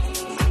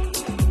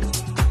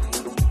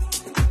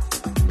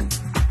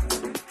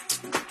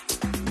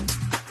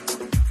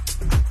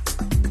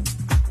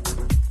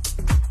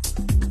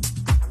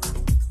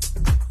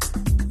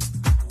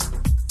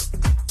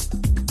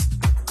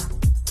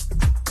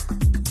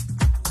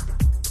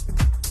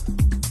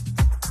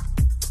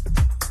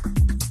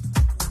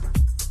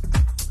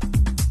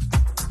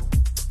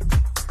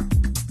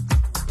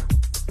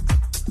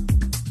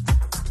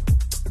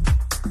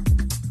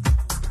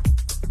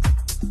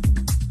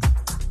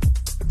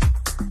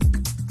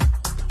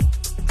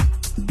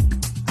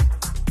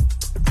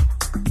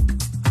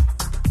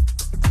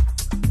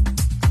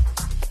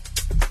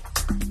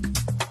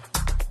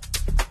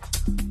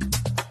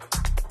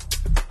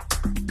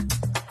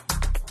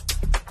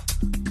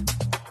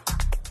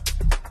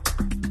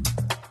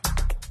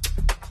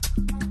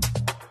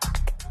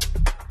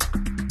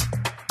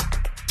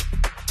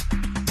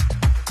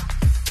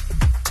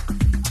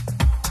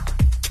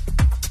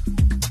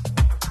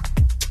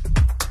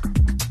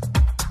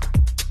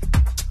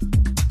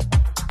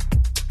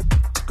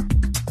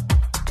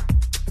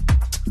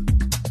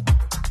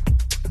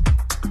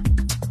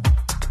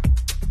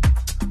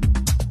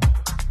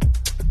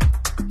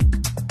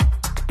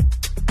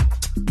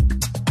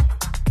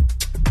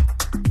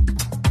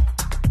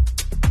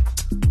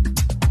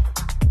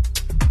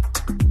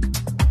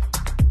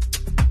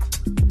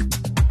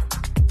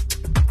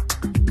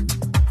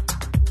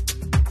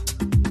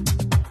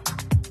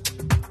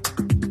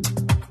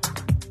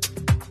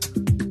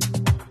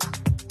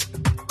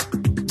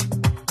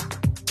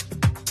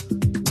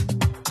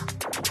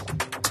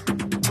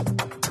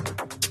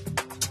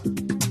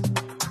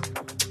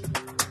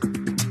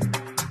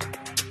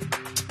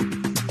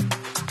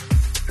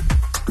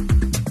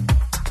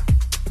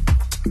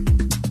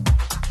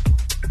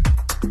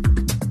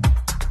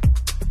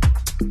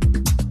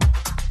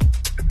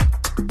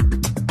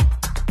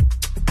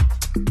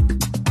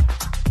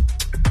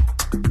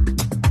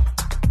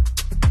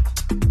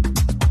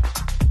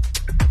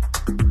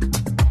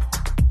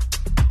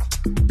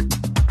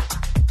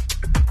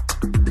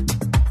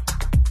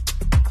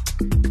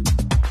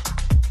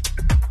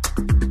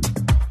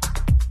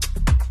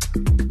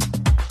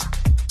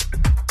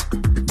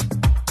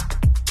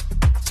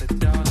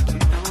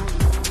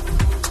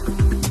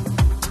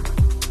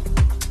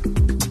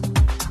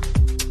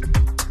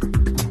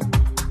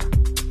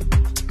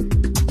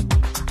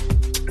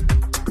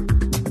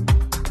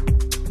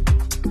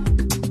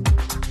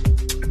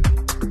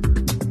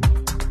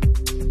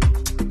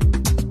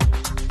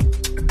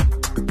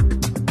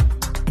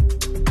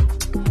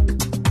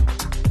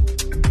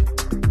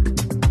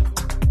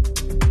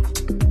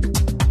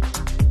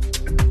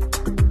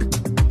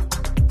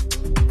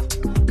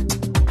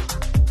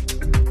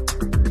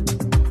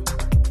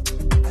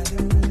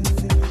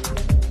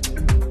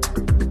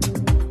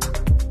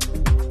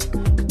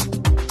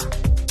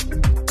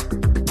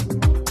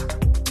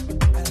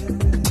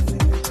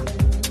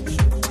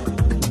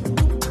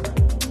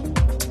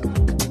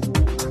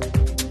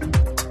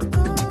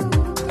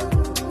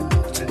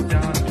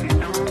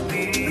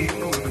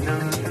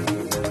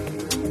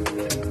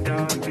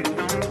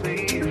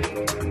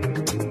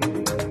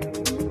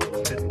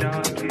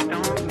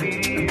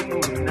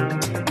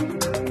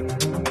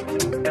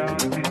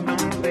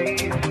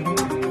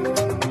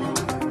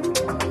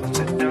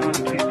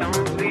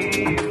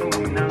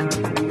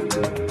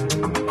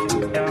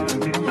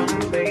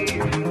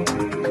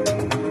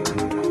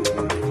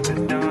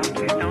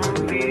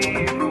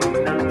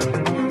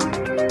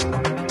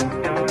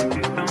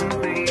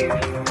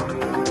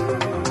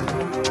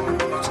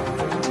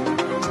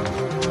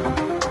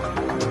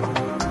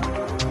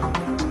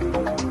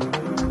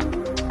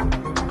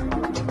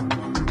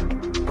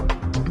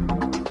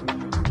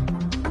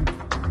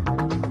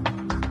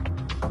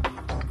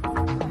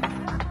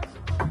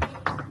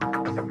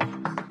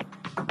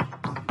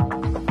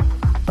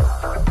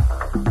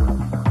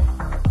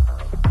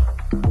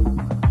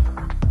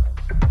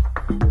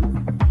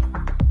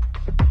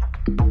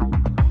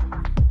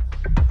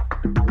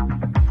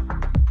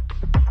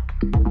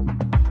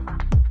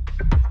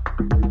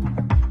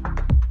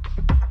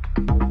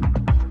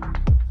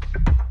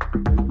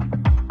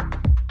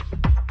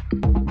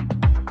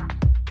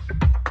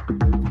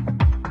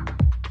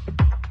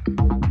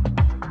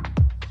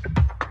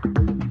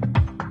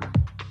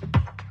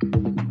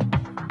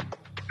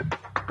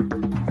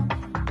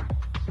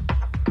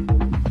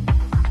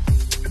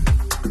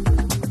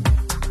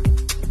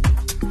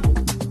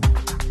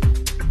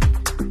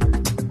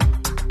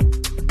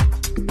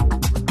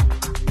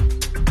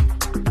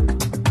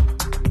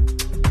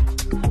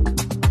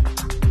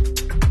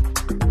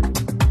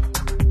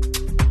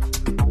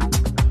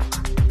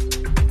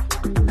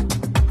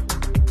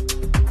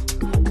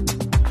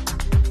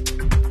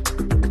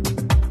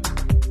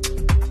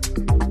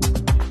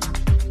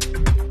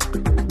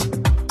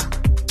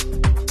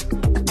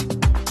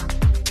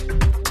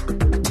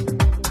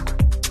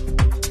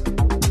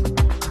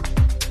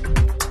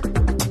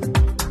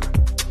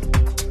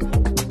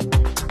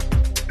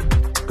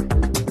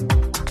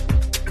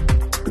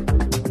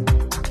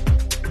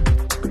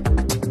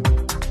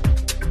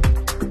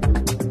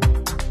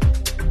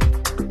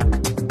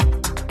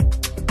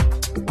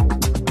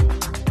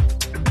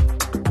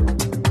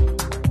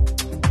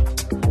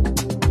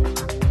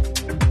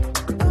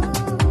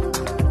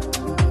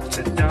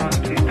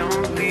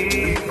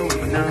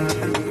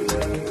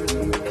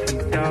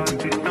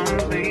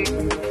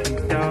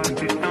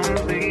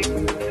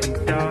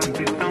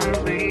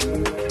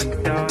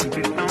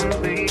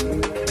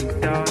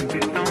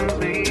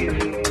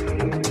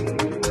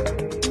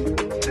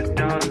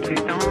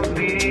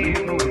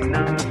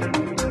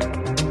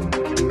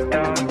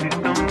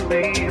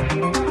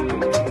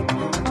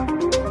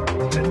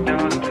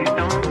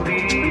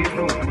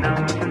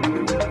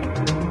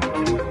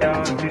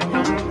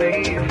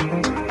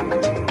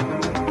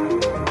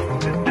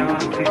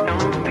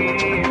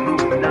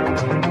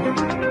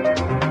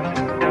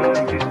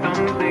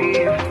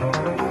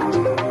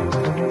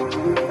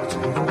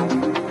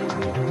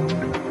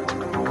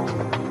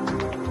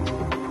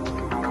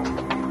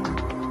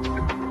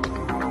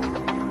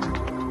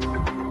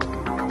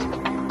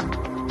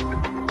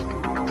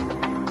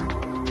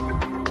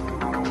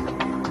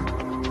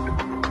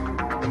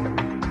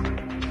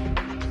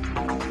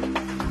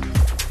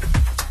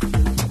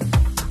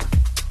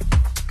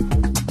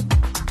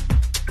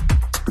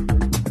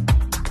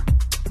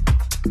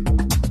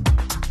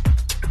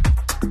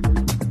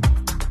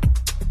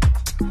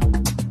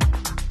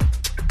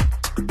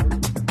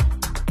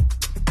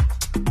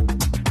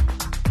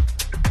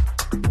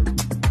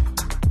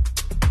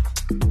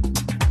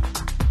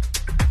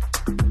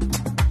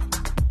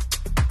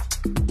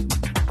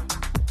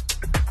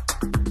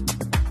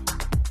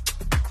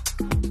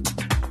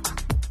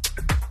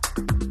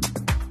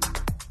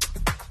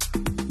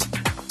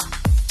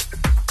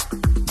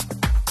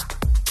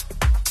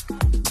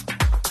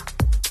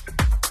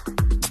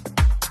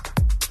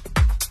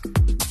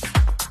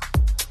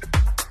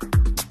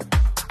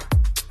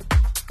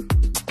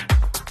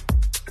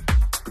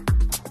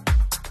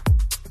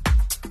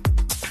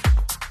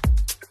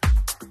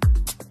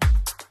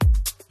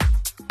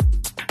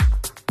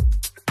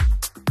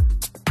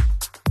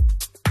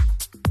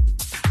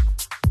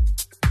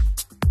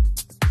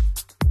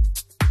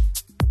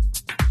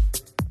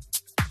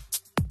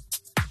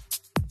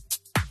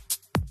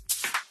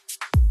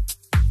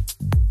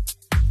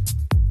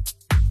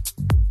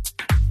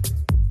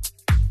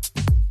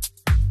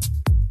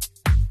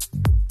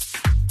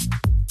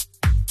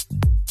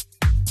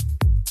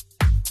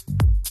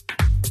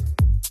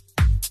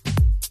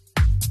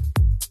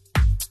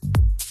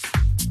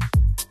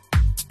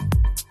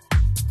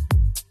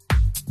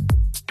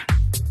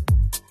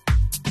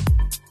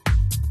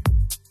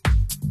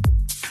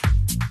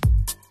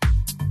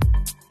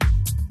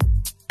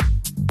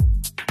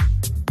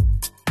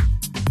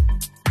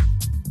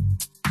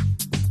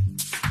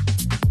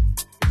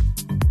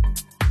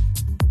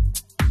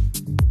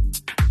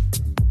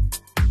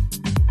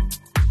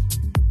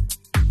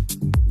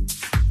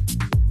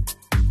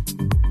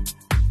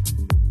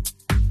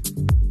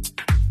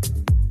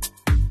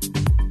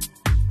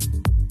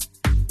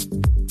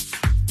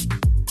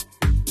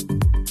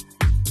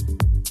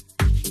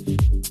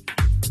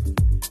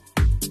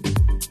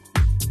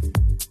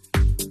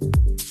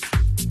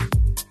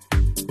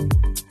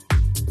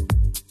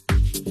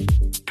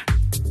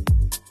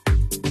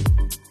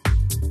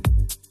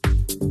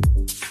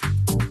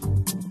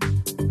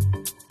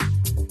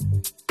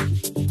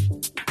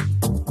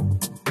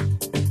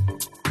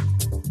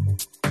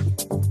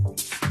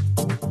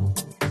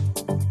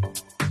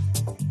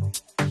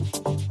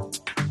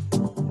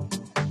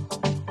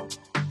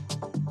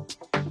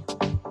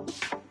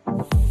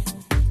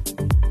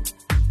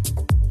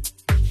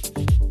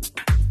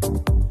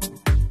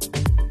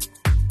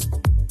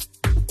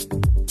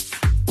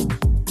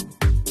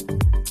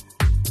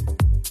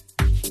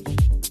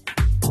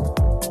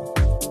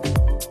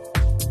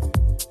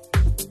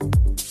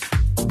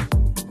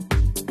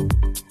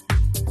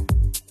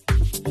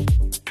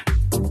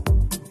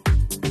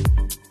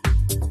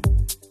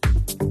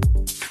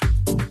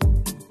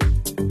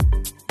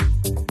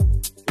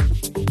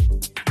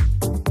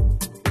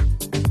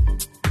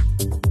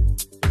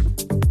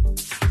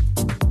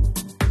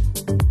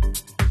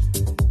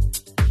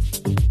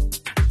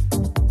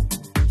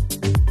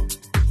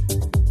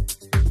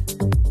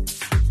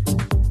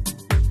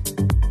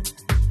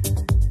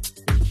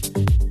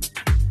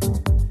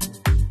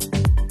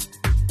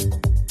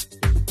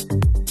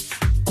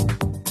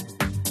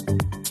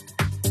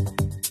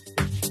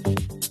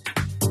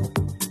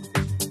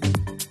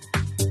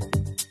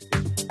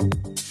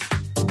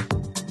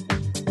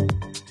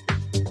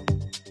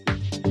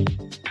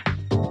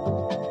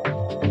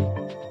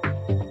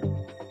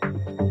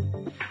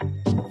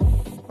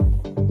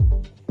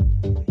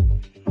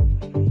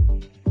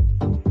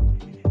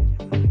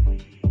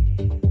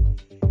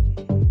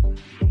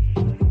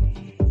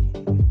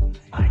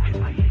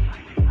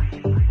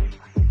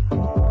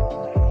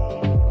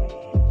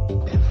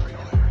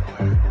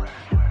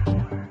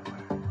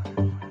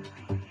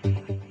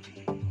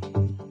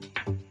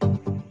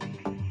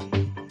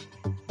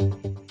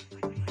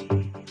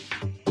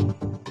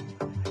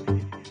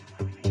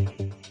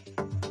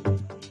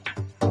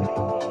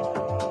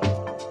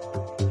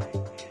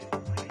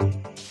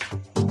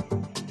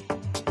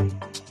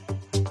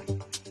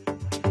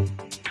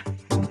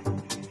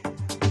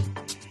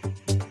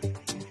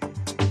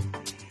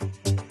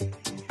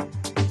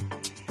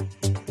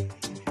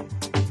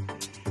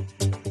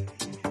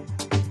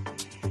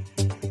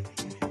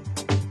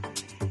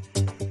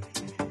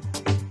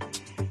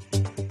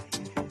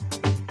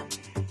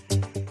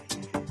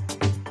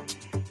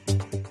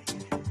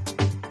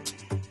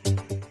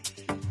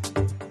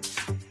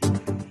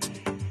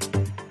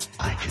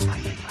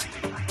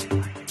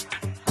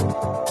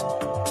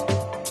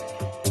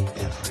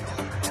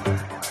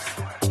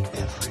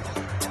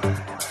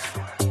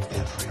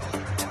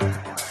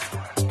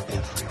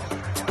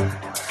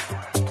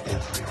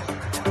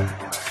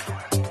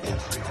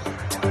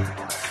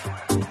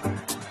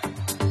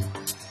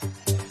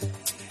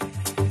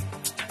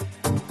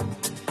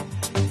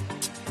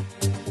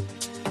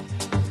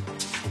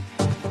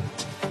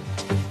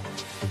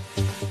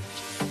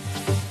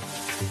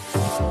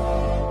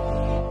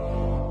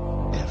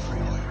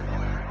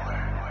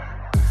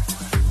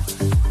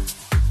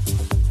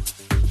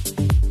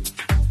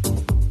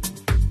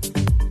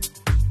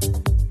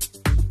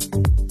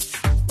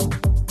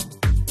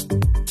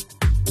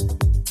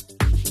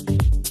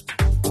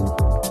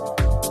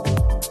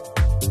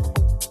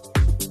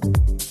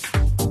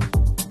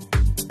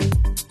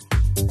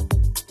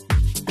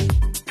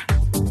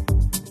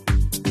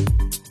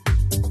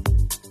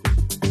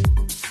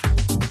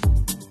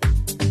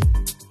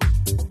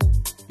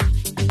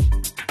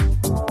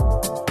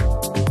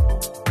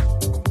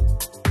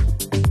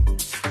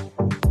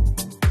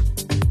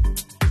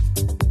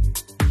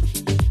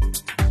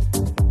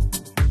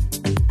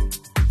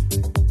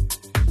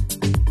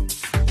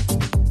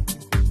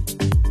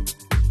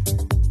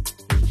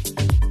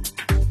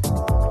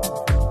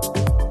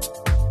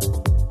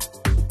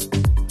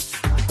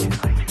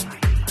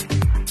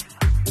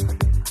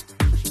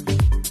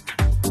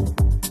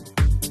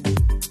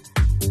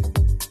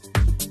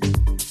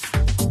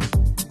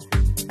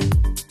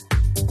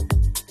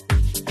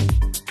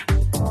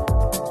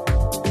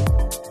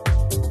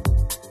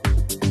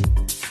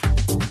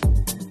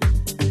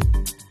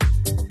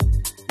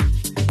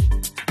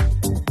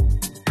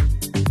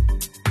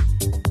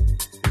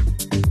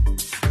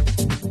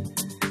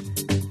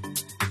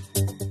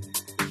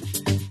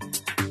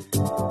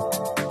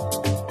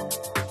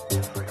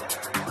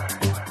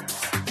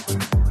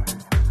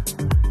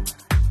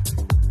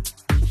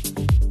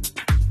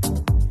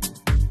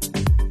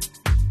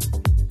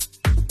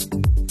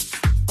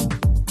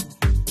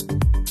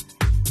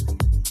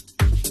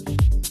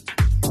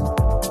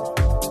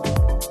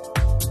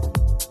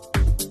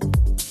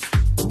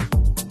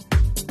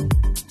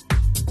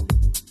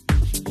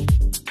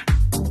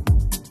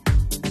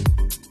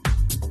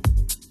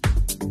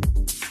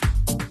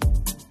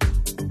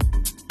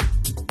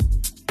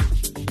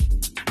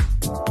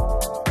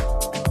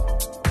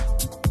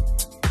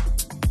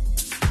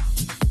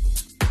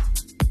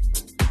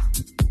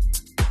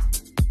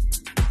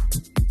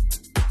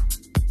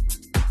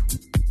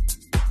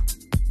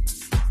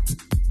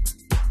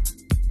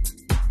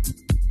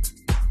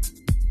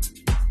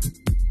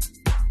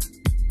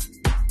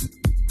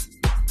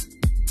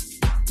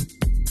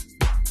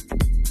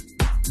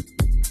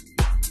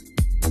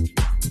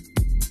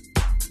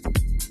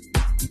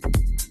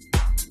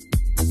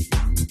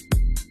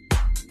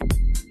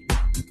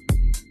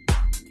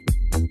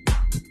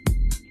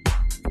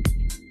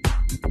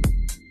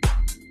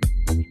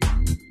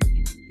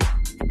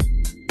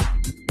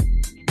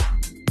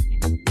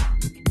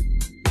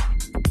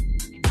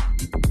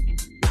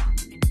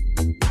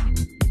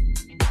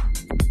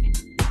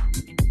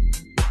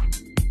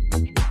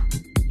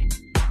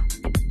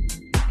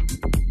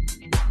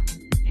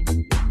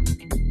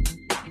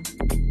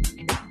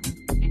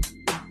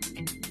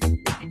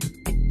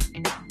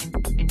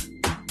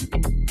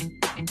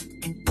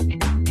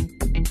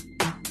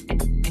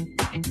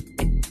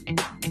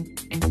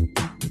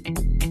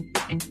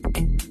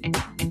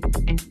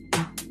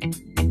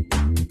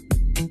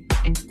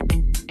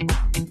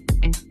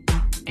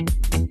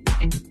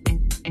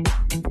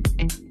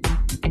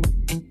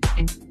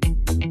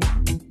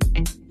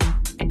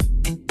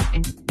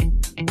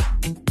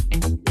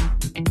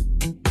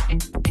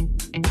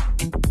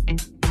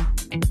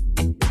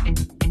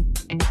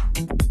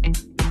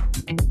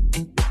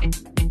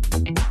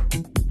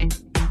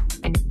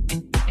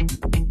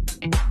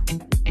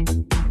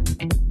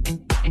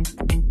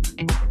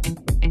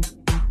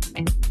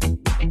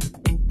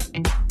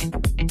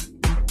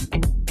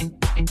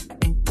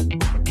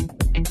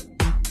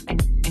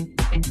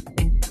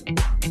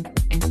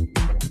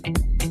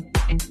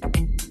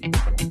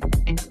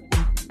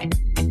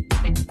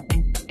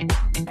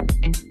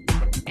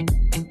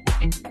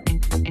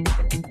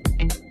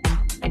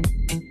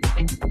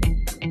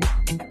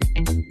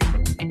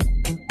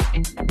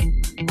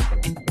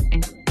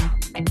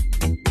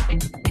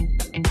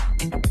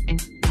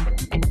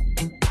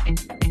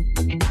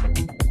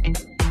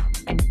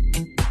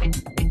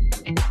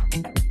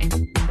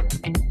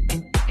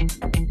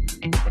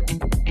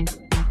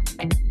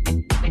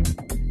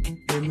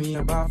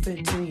 about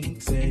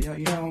 15. Said, yo,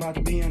 you know I'm about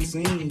to be on the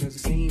scene. Cause the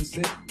scene's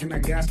sick and I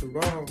got to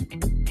roll.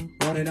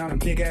 Running down them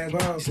big ass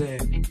balls.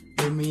 Said,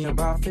 give me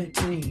about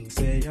 15.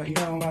 Said, yo, you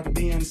know I'm about to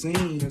be on the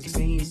scene. Cause the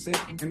scene's sick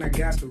and I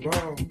got to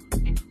roll.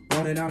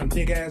 Running down them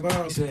big ass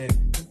balls. Said,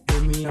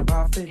 give me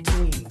about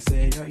 15.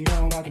 Said, yo, you know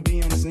I'm about to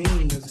be on the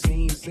scene. Cause the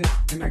scene's sick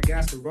and I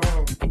got to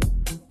roll.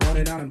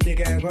 Running down them big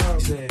ass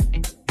balls.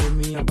 Said, give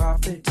me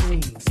about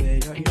 15.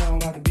 Said, yo, you know I'm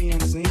about to be on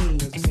the scene.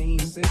 Cause the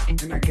scene's sick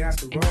and I got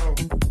to roll.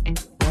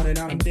 Running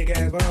down them big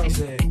ass balls.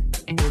 Said,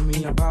 give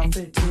me about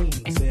 15.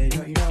 Said,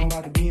 yo, you know I'm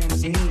about to be on the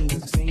scene.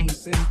 Cause the scene's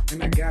sick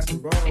and I got to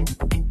roll.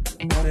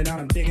 Running down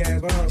them big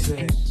ass balls.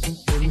 Said,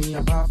 give me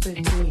about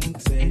 15.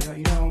 Said, yo,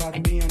 you know I'm about to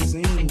be on the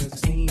scene. Cause the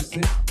scene's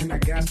sick and I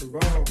got to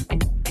roll.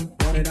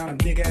 Running down them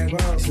big ass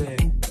balls.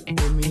 Said,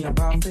 give me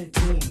about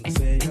 15.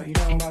 Said, yo, you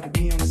know I'm about to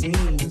be on the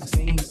scene. Cause the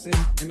scene's sick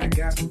and I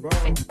got to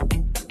roll.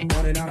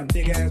 Running down them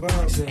big ass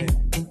balls. Said,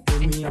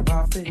 give me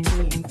about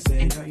 15.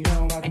 Said, yo, you know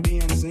I'm about to be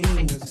on the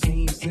scene. Cause the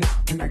scene's sick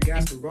and I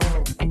got to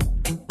roll.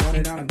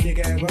 Running down them big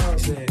ass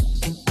balls. Said,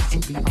 to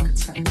be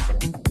architect,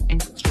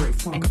 straight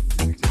funk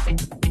effect.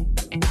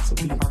 To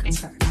be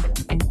architect,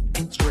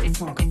 straight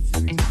funk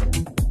effect.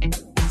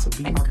 To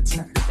be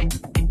architect,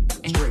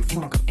 straight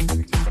funk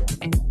effect.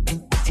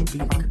 To be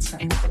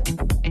architect,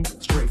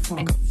 straight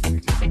funk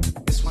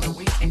effect. This one a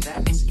week and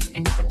that was it.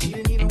 She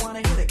didn't even wanna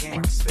hear the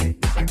game I spit.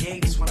 I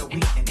gave this one a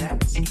week and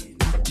that was it.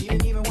 She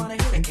didn't even wanna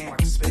hear the game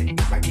I spit.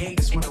 I gave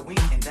this one a week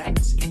and that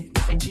was it.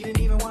 She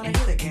didn't even wanna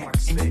hear the game I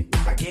spit.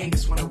 I gave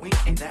this one a week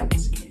and that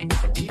was it.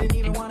 She didn't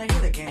even wanna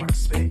hear the game I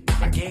spit.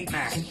 I gave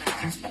nasty,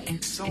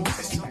 so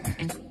nasty,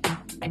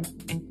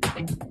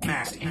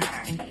 nasty,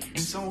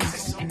 so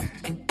nasty,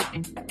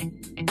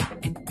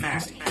 nasty, so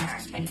nasty,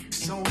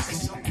 nasty, so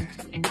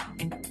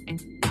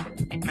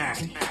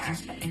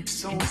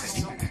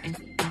nasty,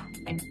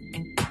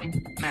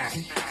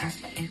 nasty,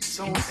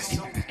 so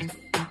nasty,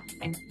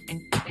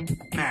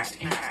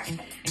 nasty,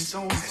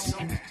 so nasty,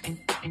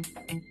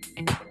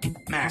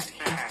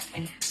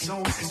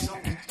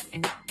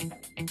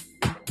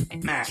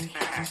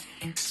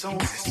 so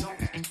nasty, so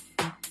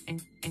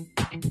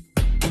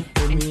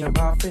give me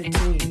about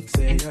 15.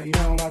 Said, yo, you know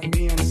I'm about to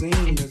be on the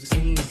scene. Cause the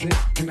scene's sick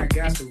and I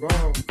got to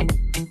roll.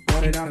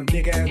 Running down them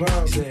big ass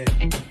balls. Said,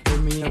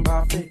 give me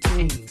about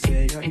 15.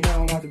 Said, yo, you know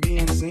I'm about to be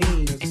on the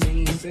scene. Cause the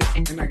scene's sick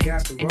and I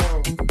got to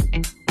roll.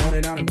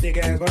 Running down them big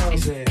ass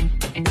balls. Said,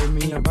 give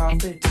me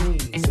about 15.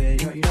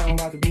 Said, yo, you know I'm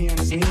about to be on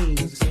the scene.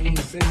 Cause the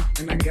scene's sick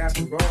and I got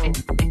to roll.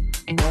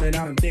 Running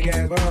down them big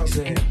ass balls.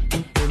 Said,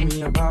 give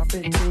me about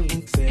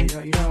 15. Said, yo,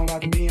 you know I'm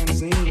about to be on the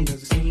scene. Cause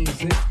the scene's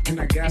sick and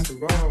I got to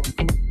roll.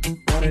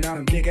 Running down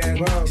them big ass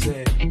balls.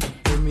 Said,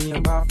 give me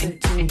about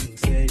 15.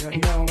 Said, yo, you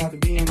know I'm about to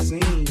be on the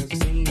scene. Cause the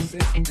scene's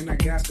sick and I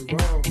got to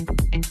roll.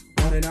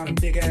 Running down them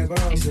big ass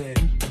balls. Said,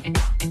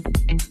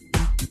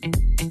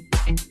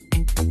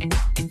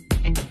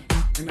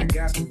 and I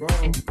got to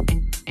roll.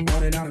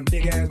 Running down them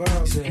big ass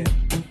balls. Said,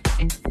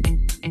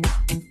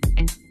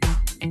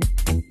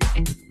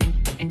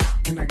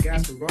 and I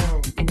got to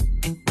roll.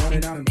 Running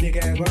down them big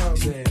ass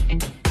balls. Said,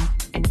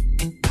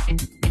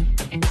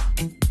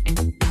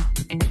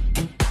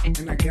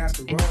 and I got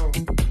to roll.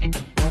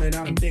 Running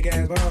down them big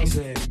ass balls.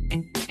 Said,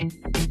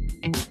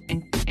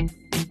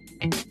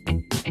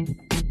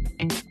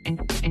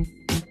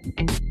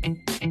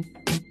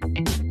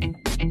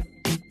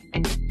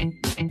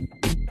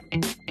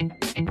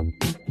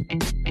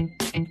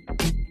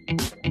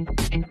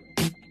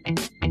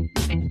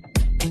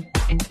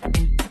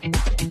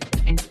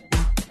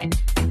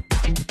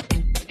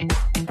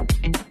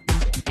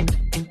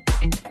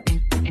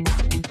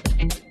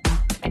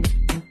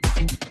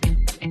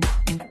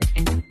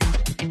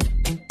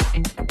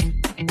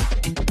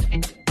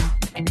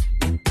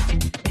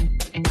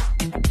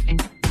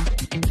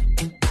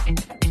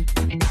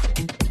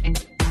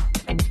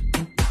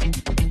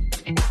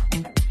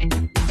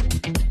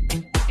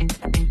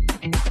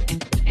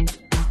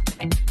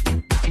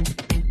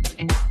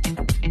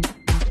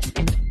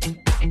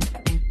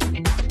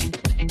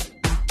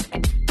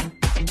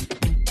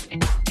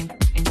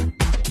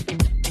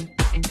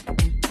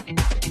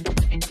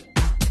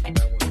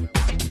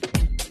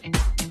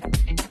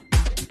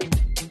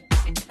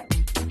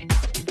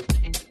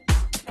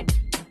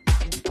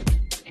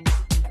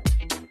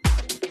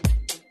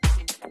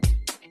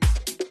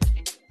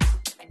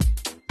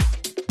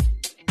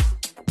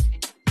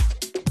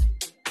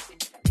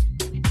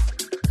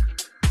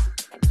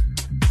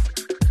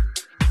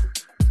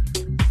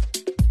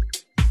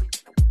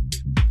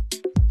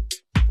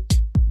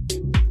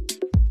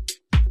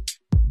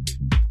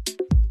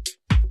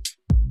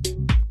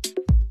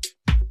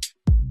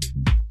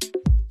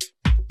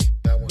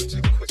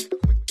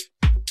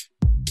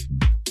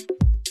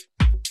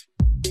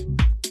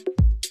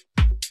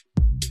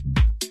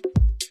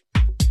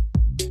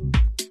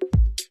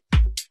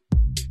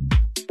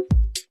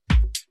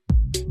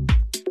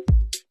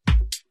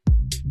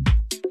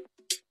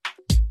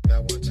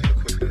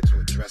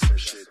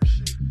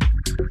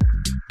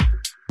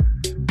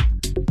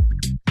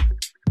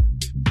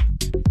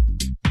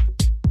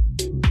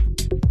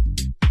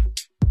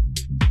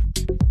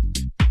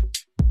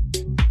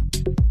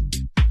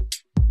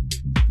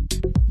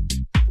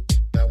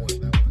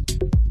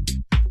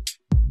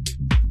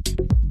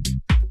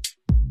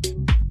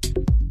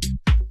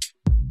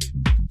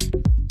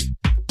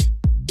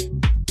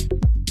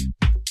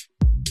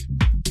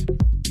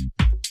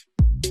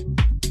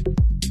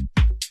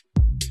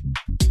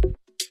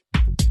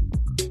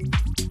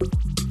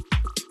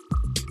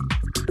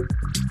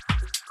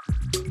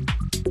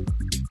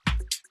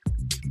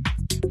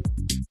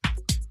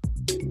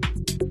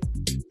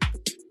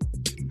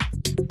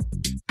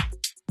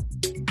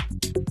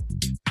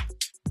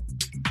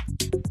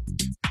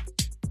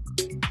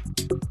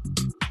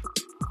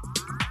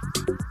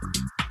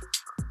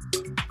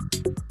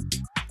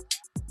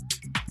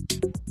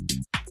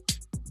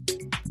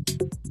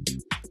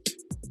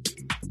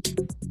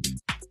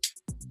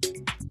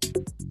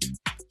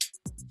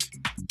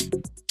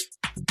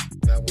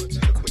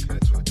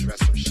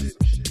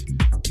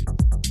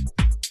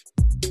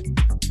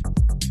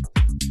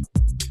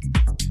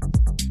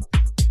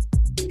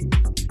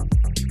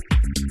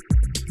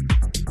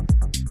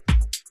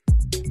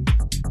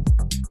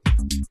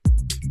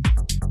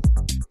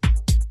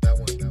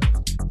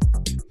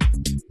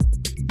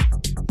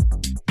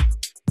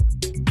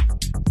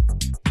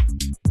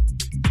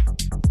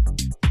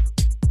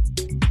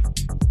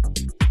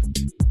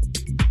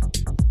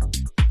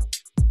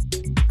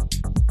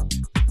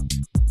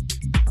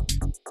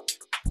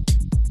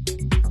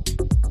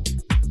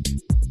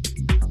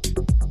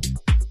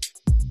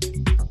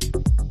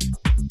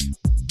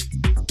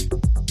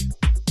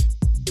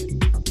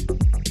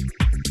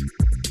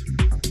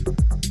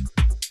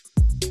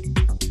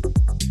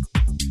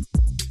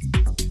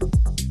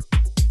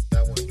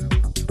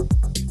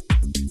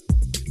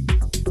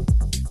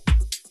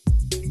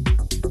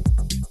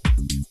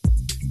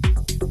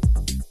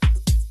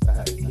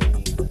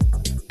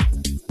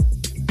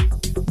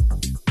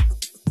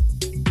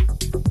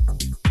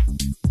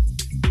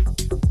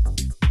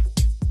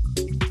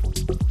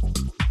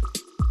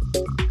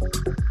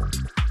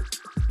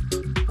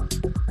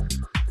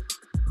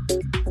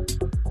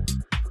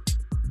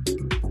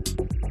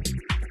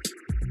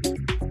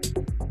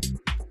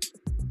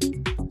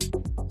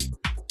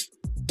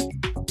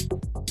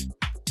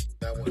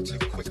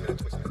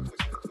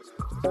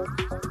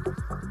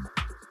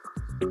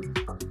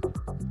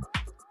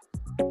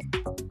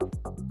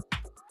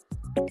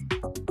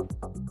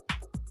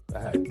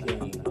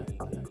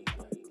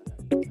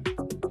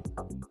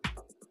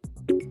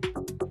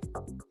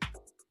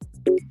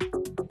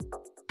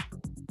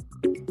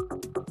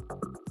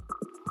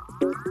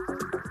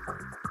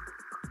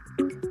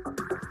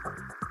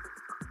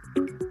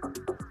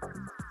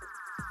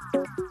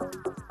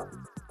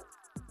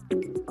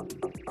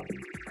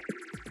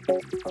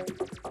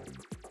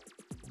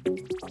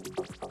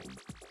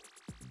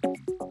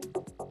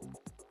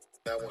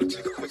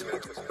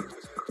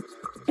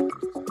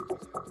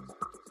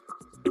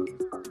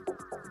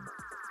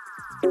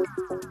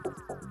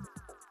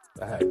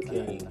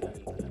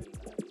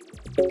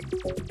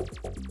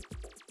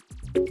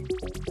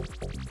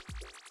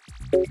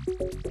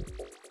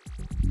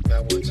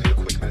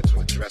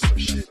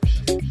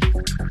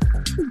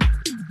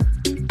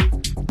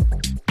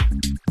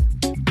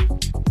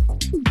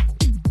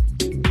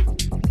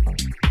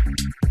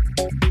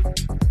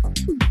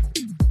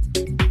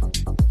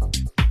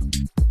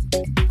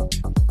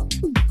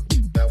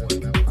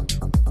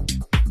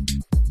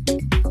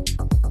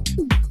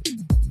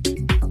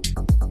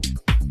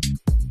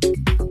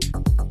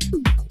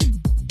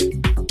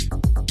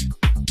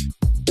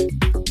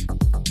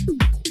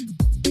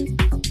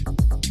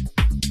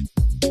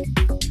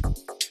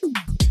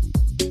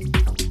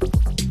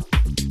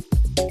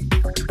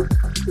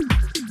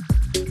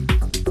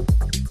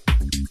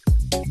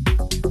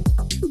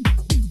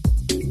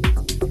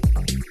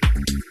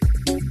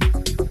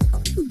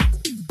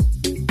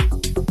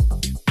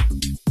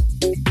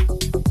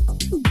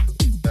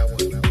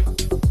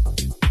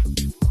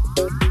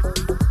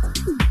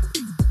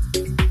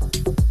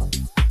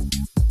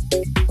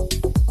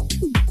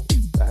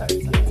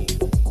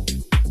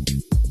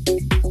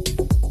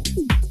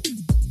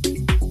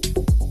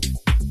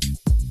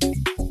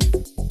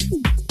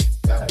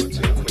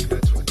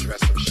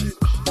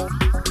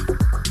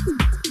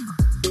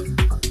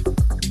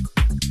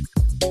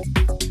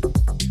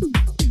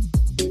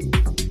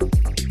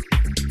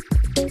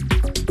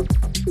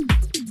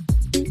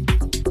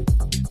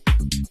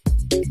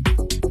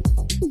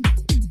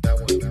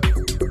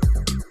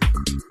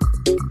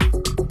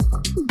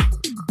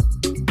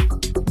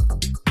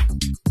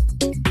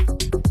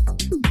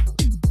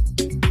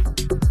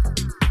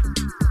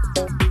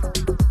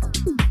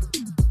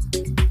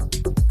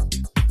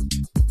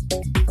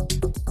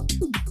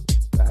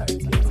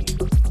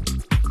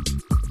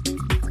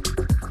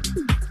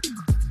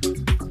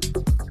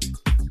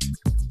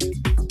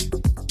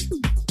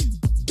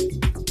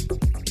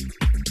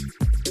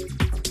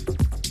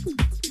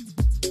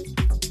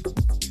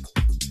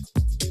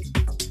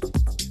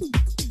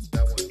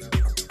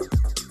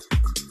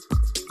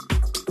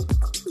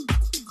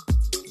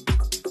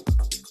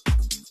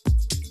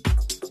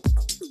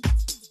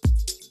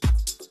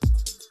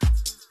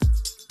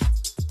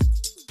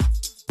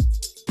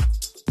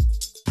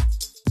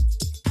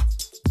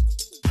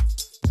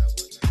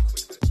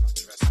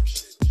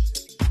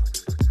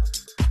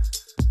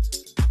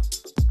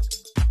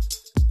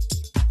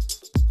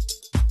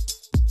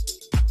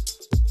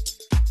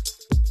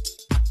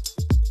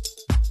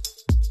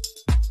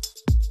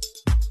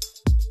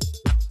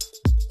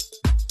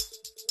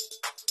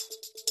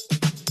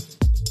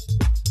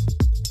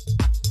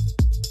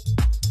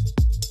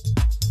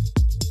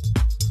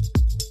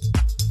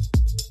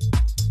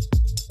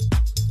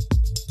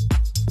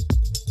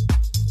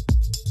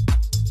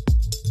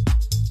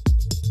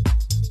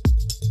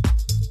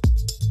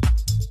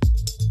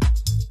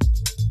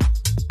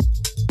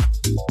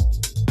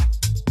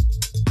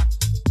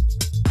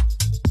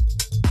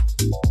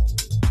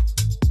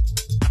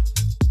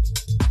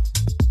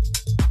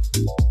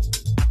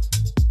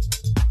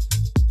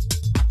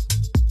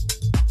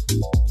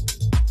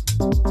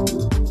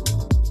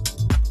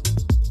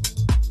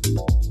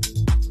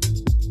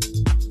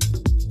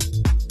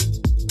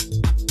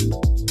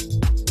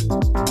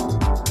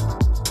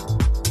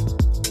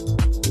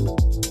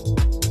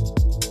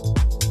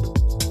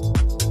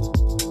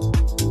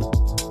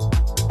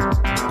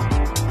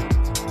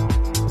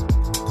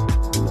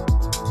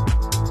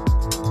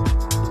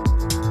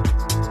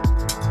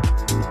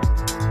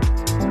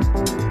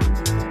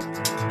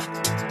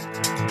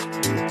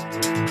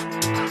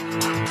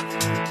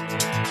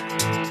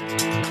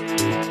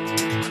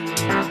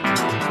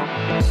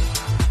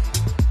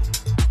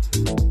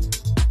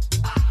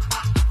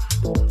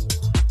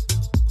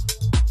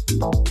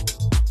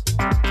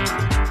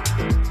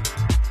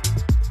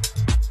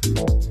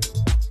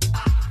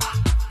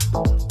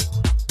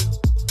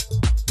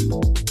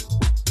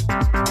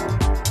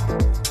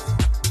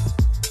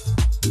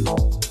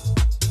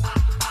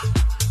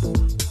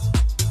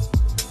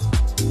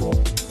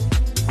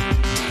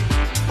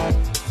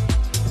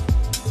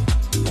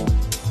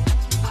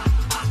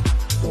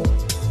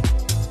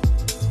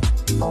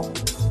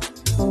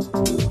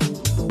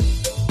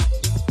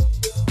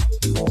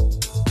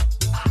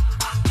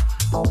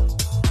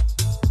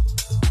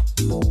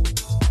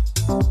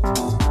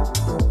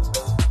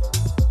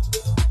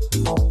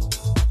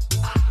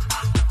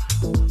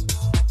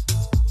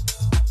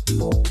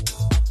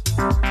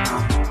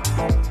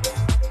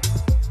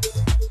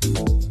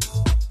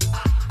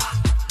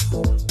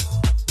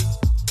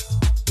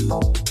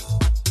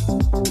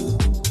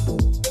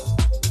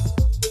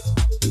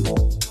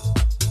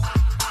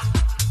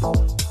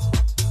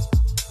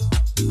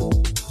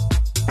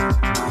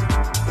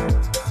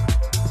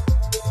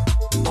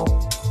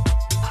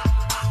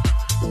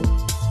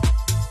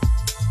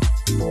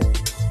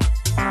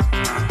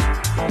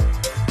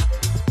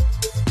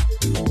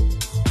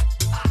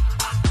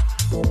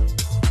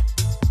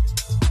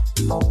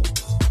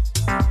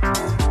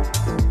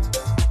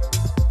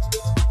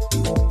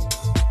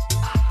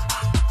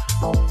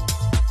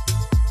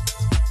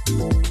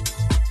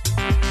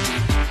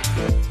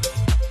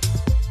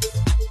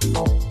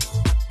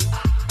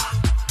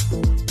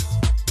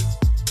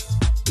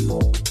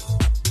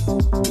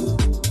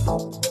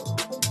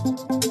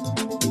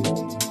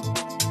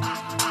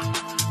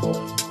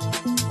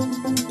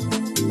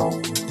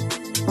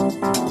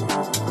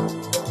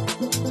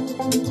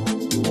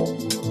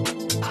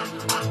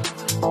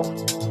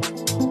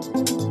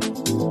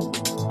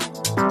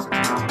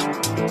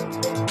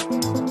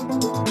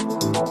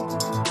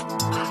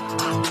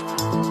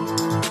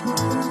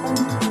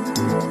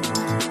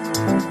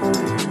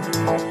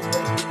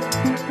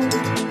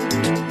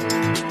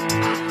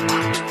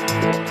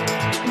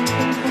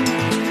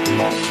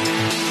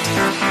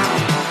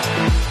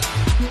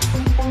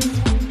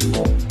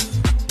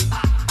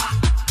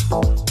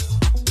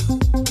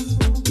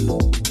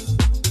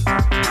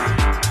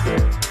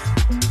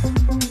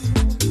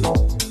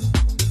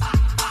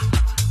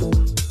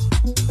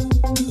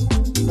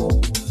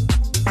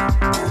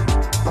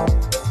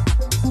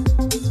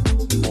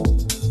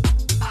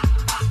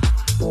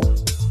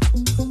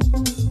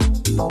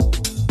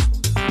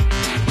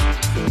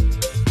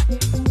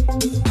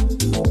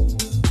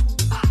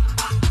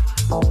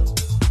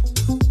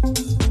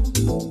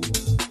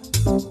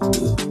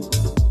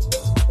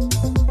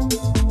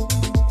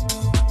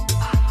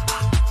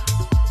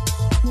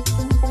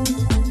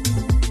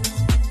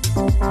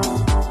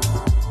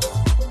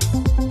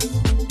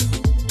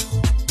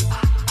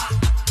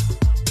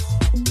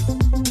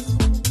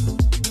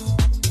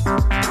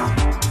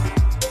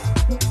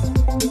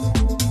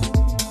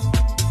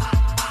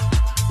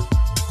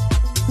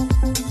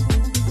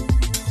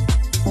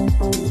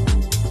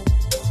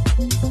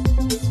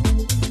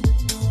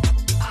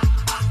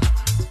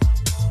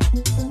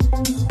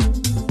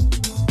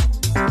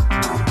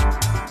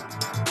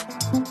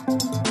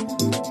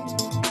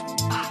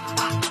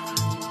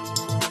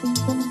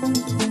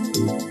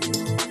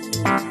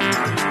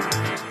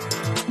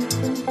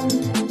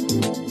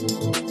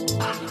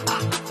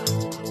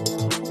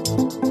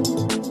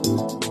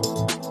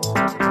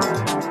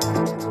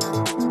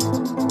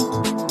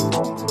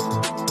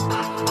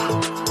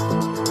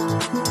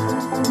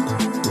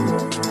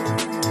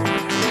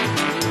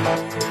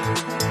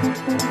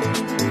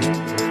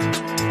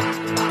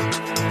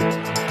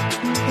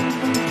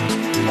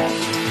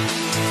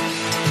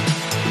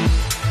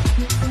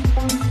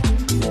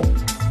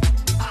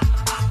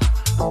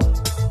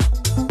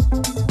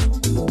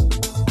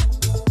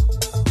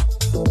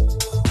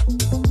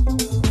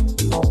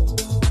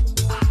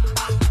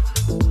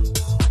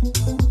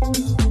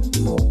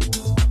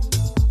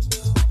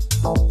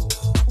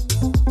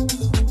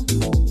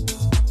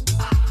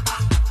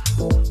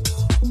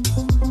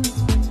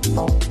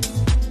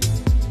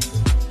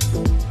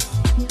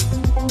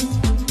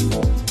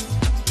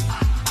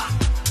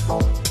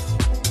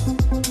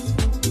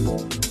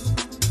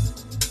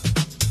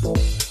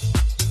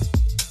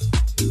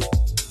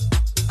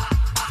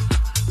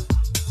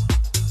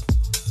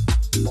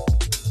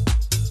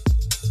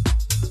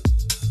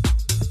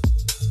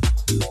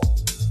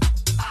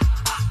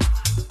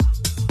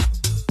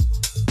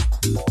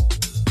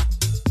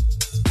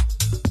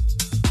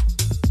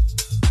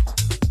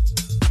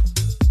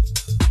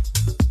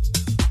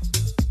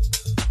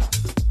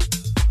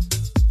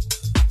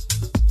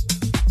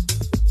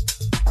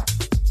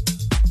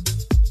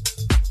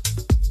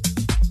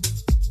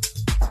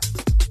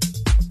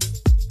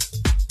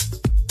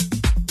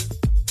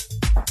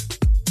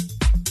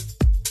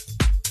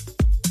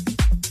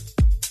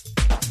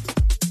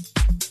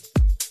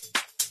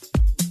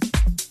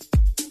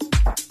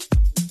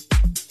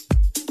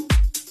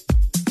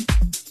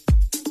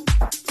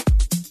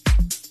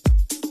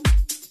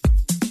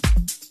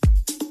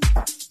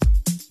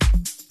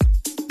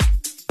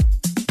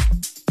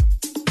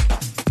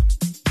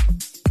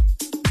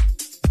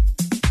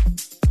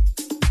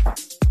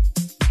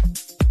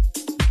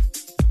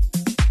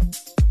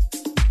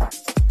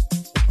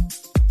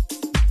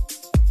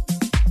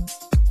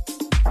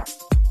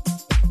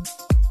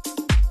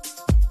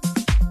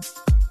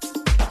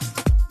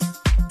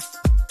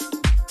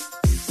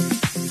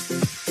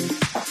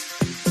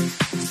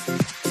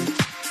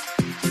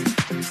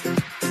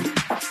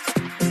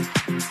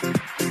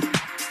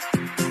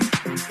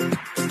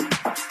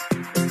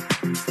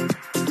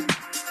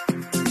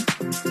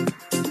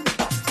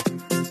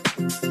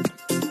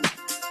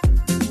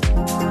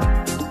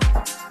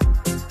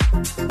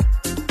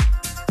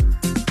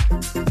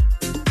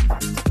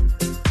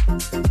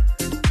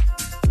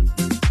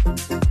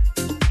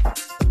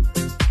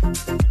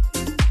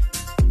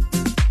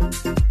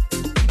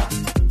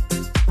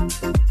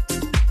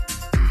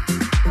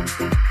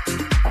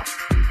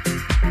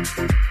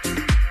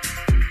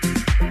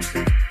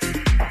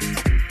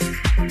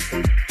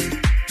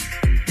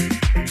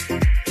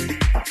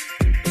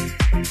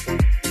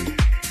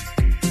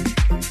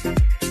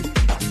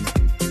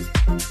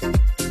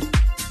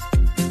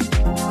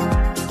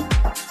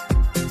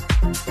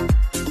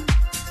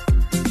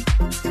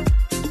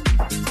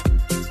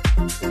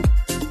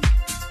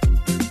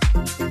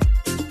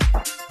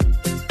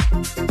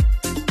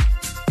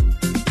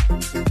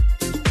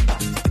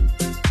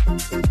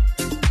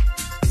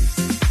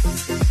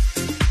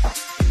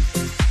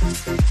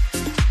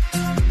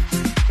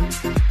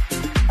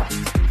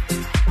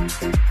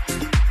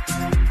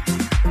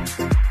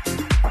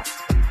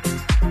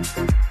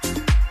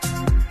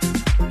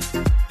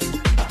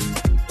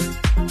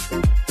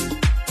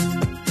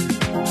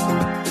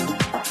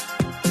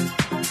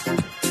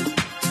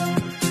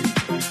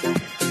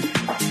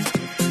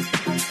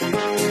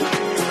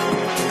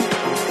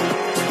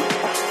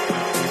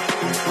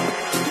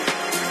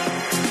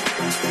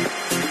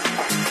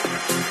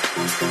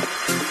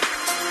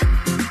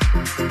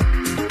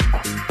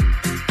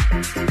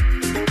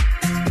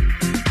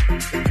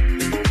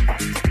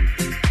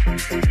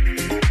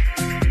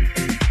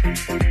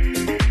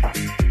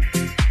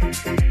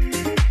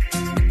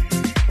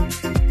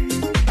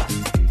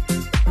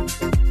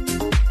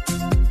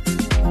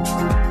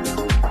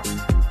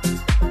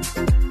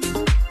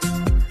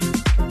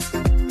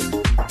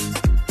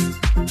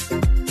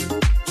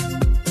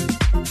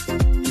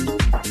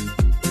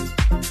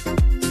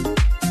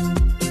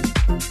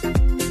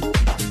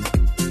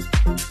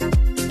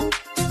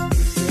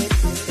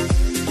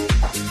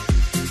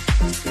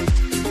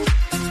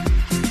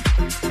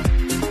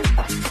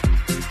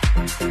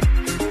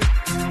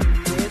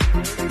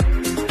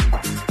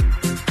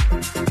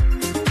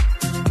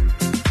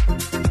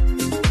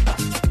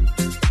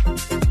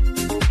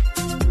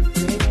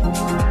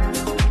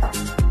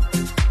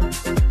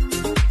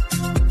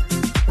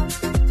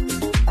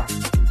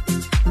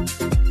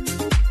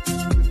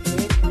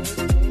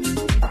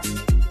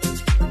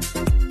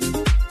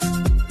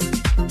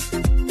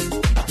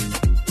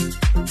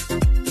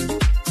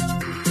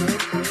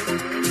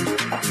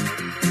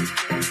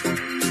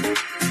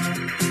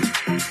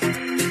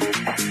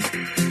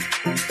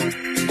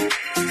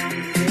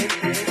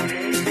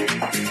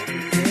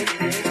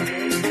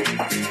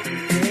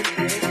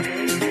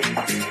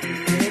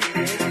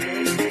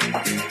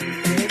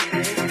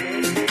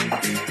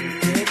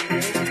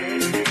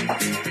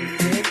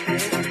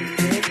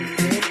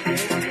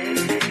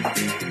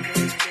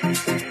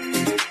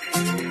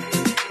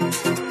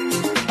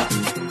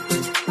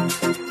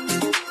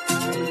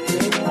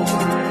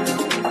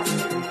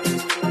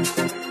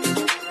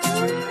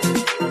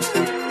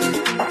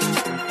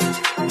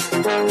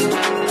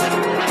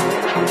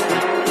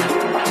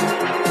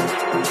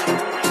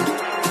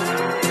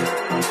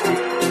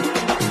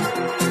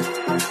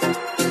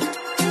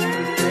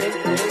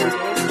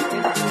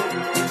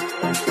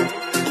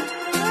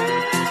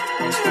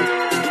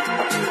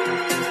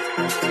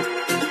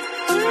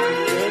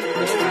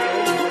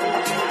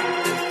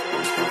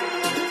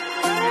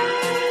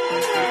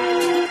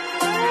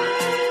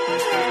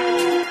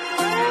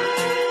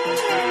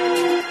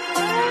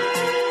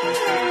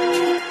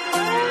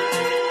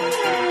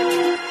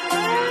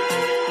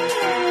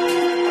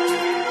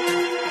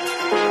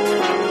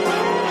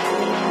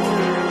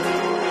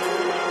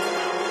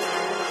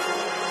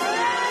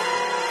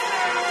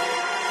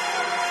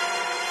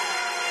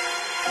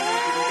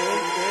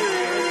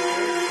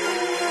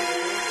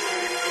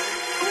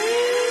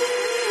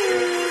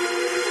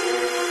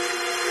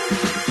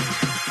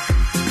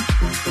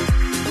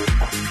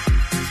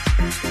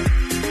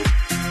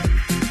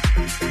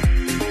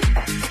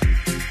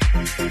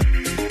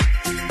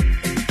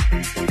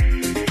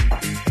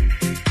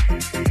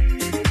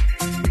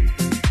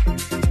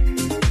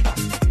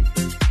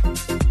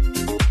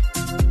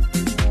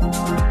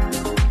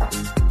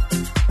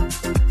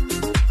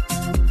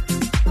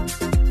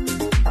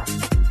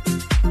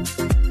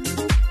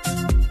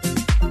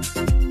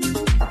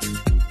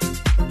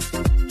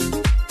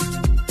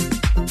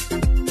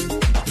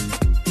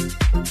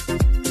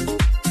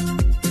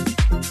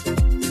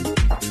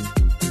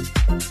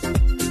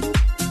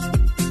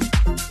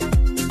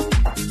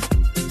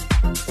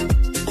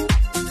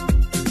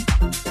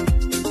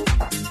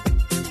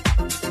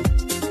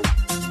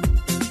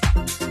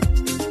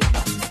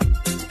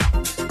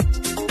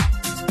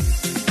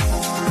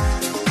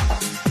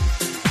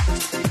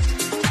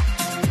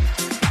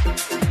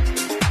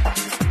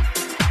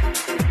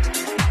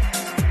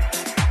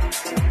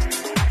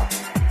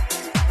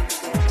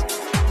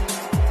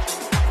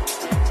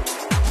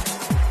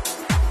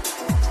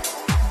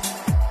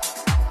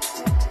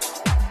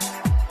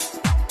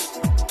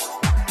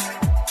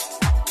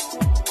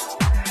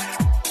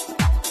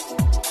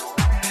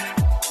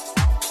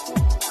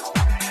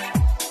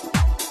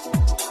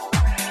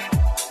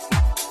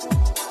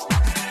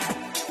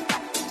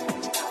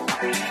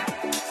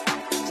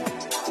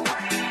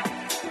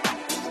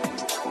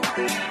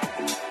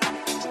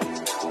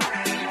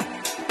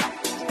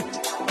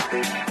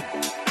 Bye.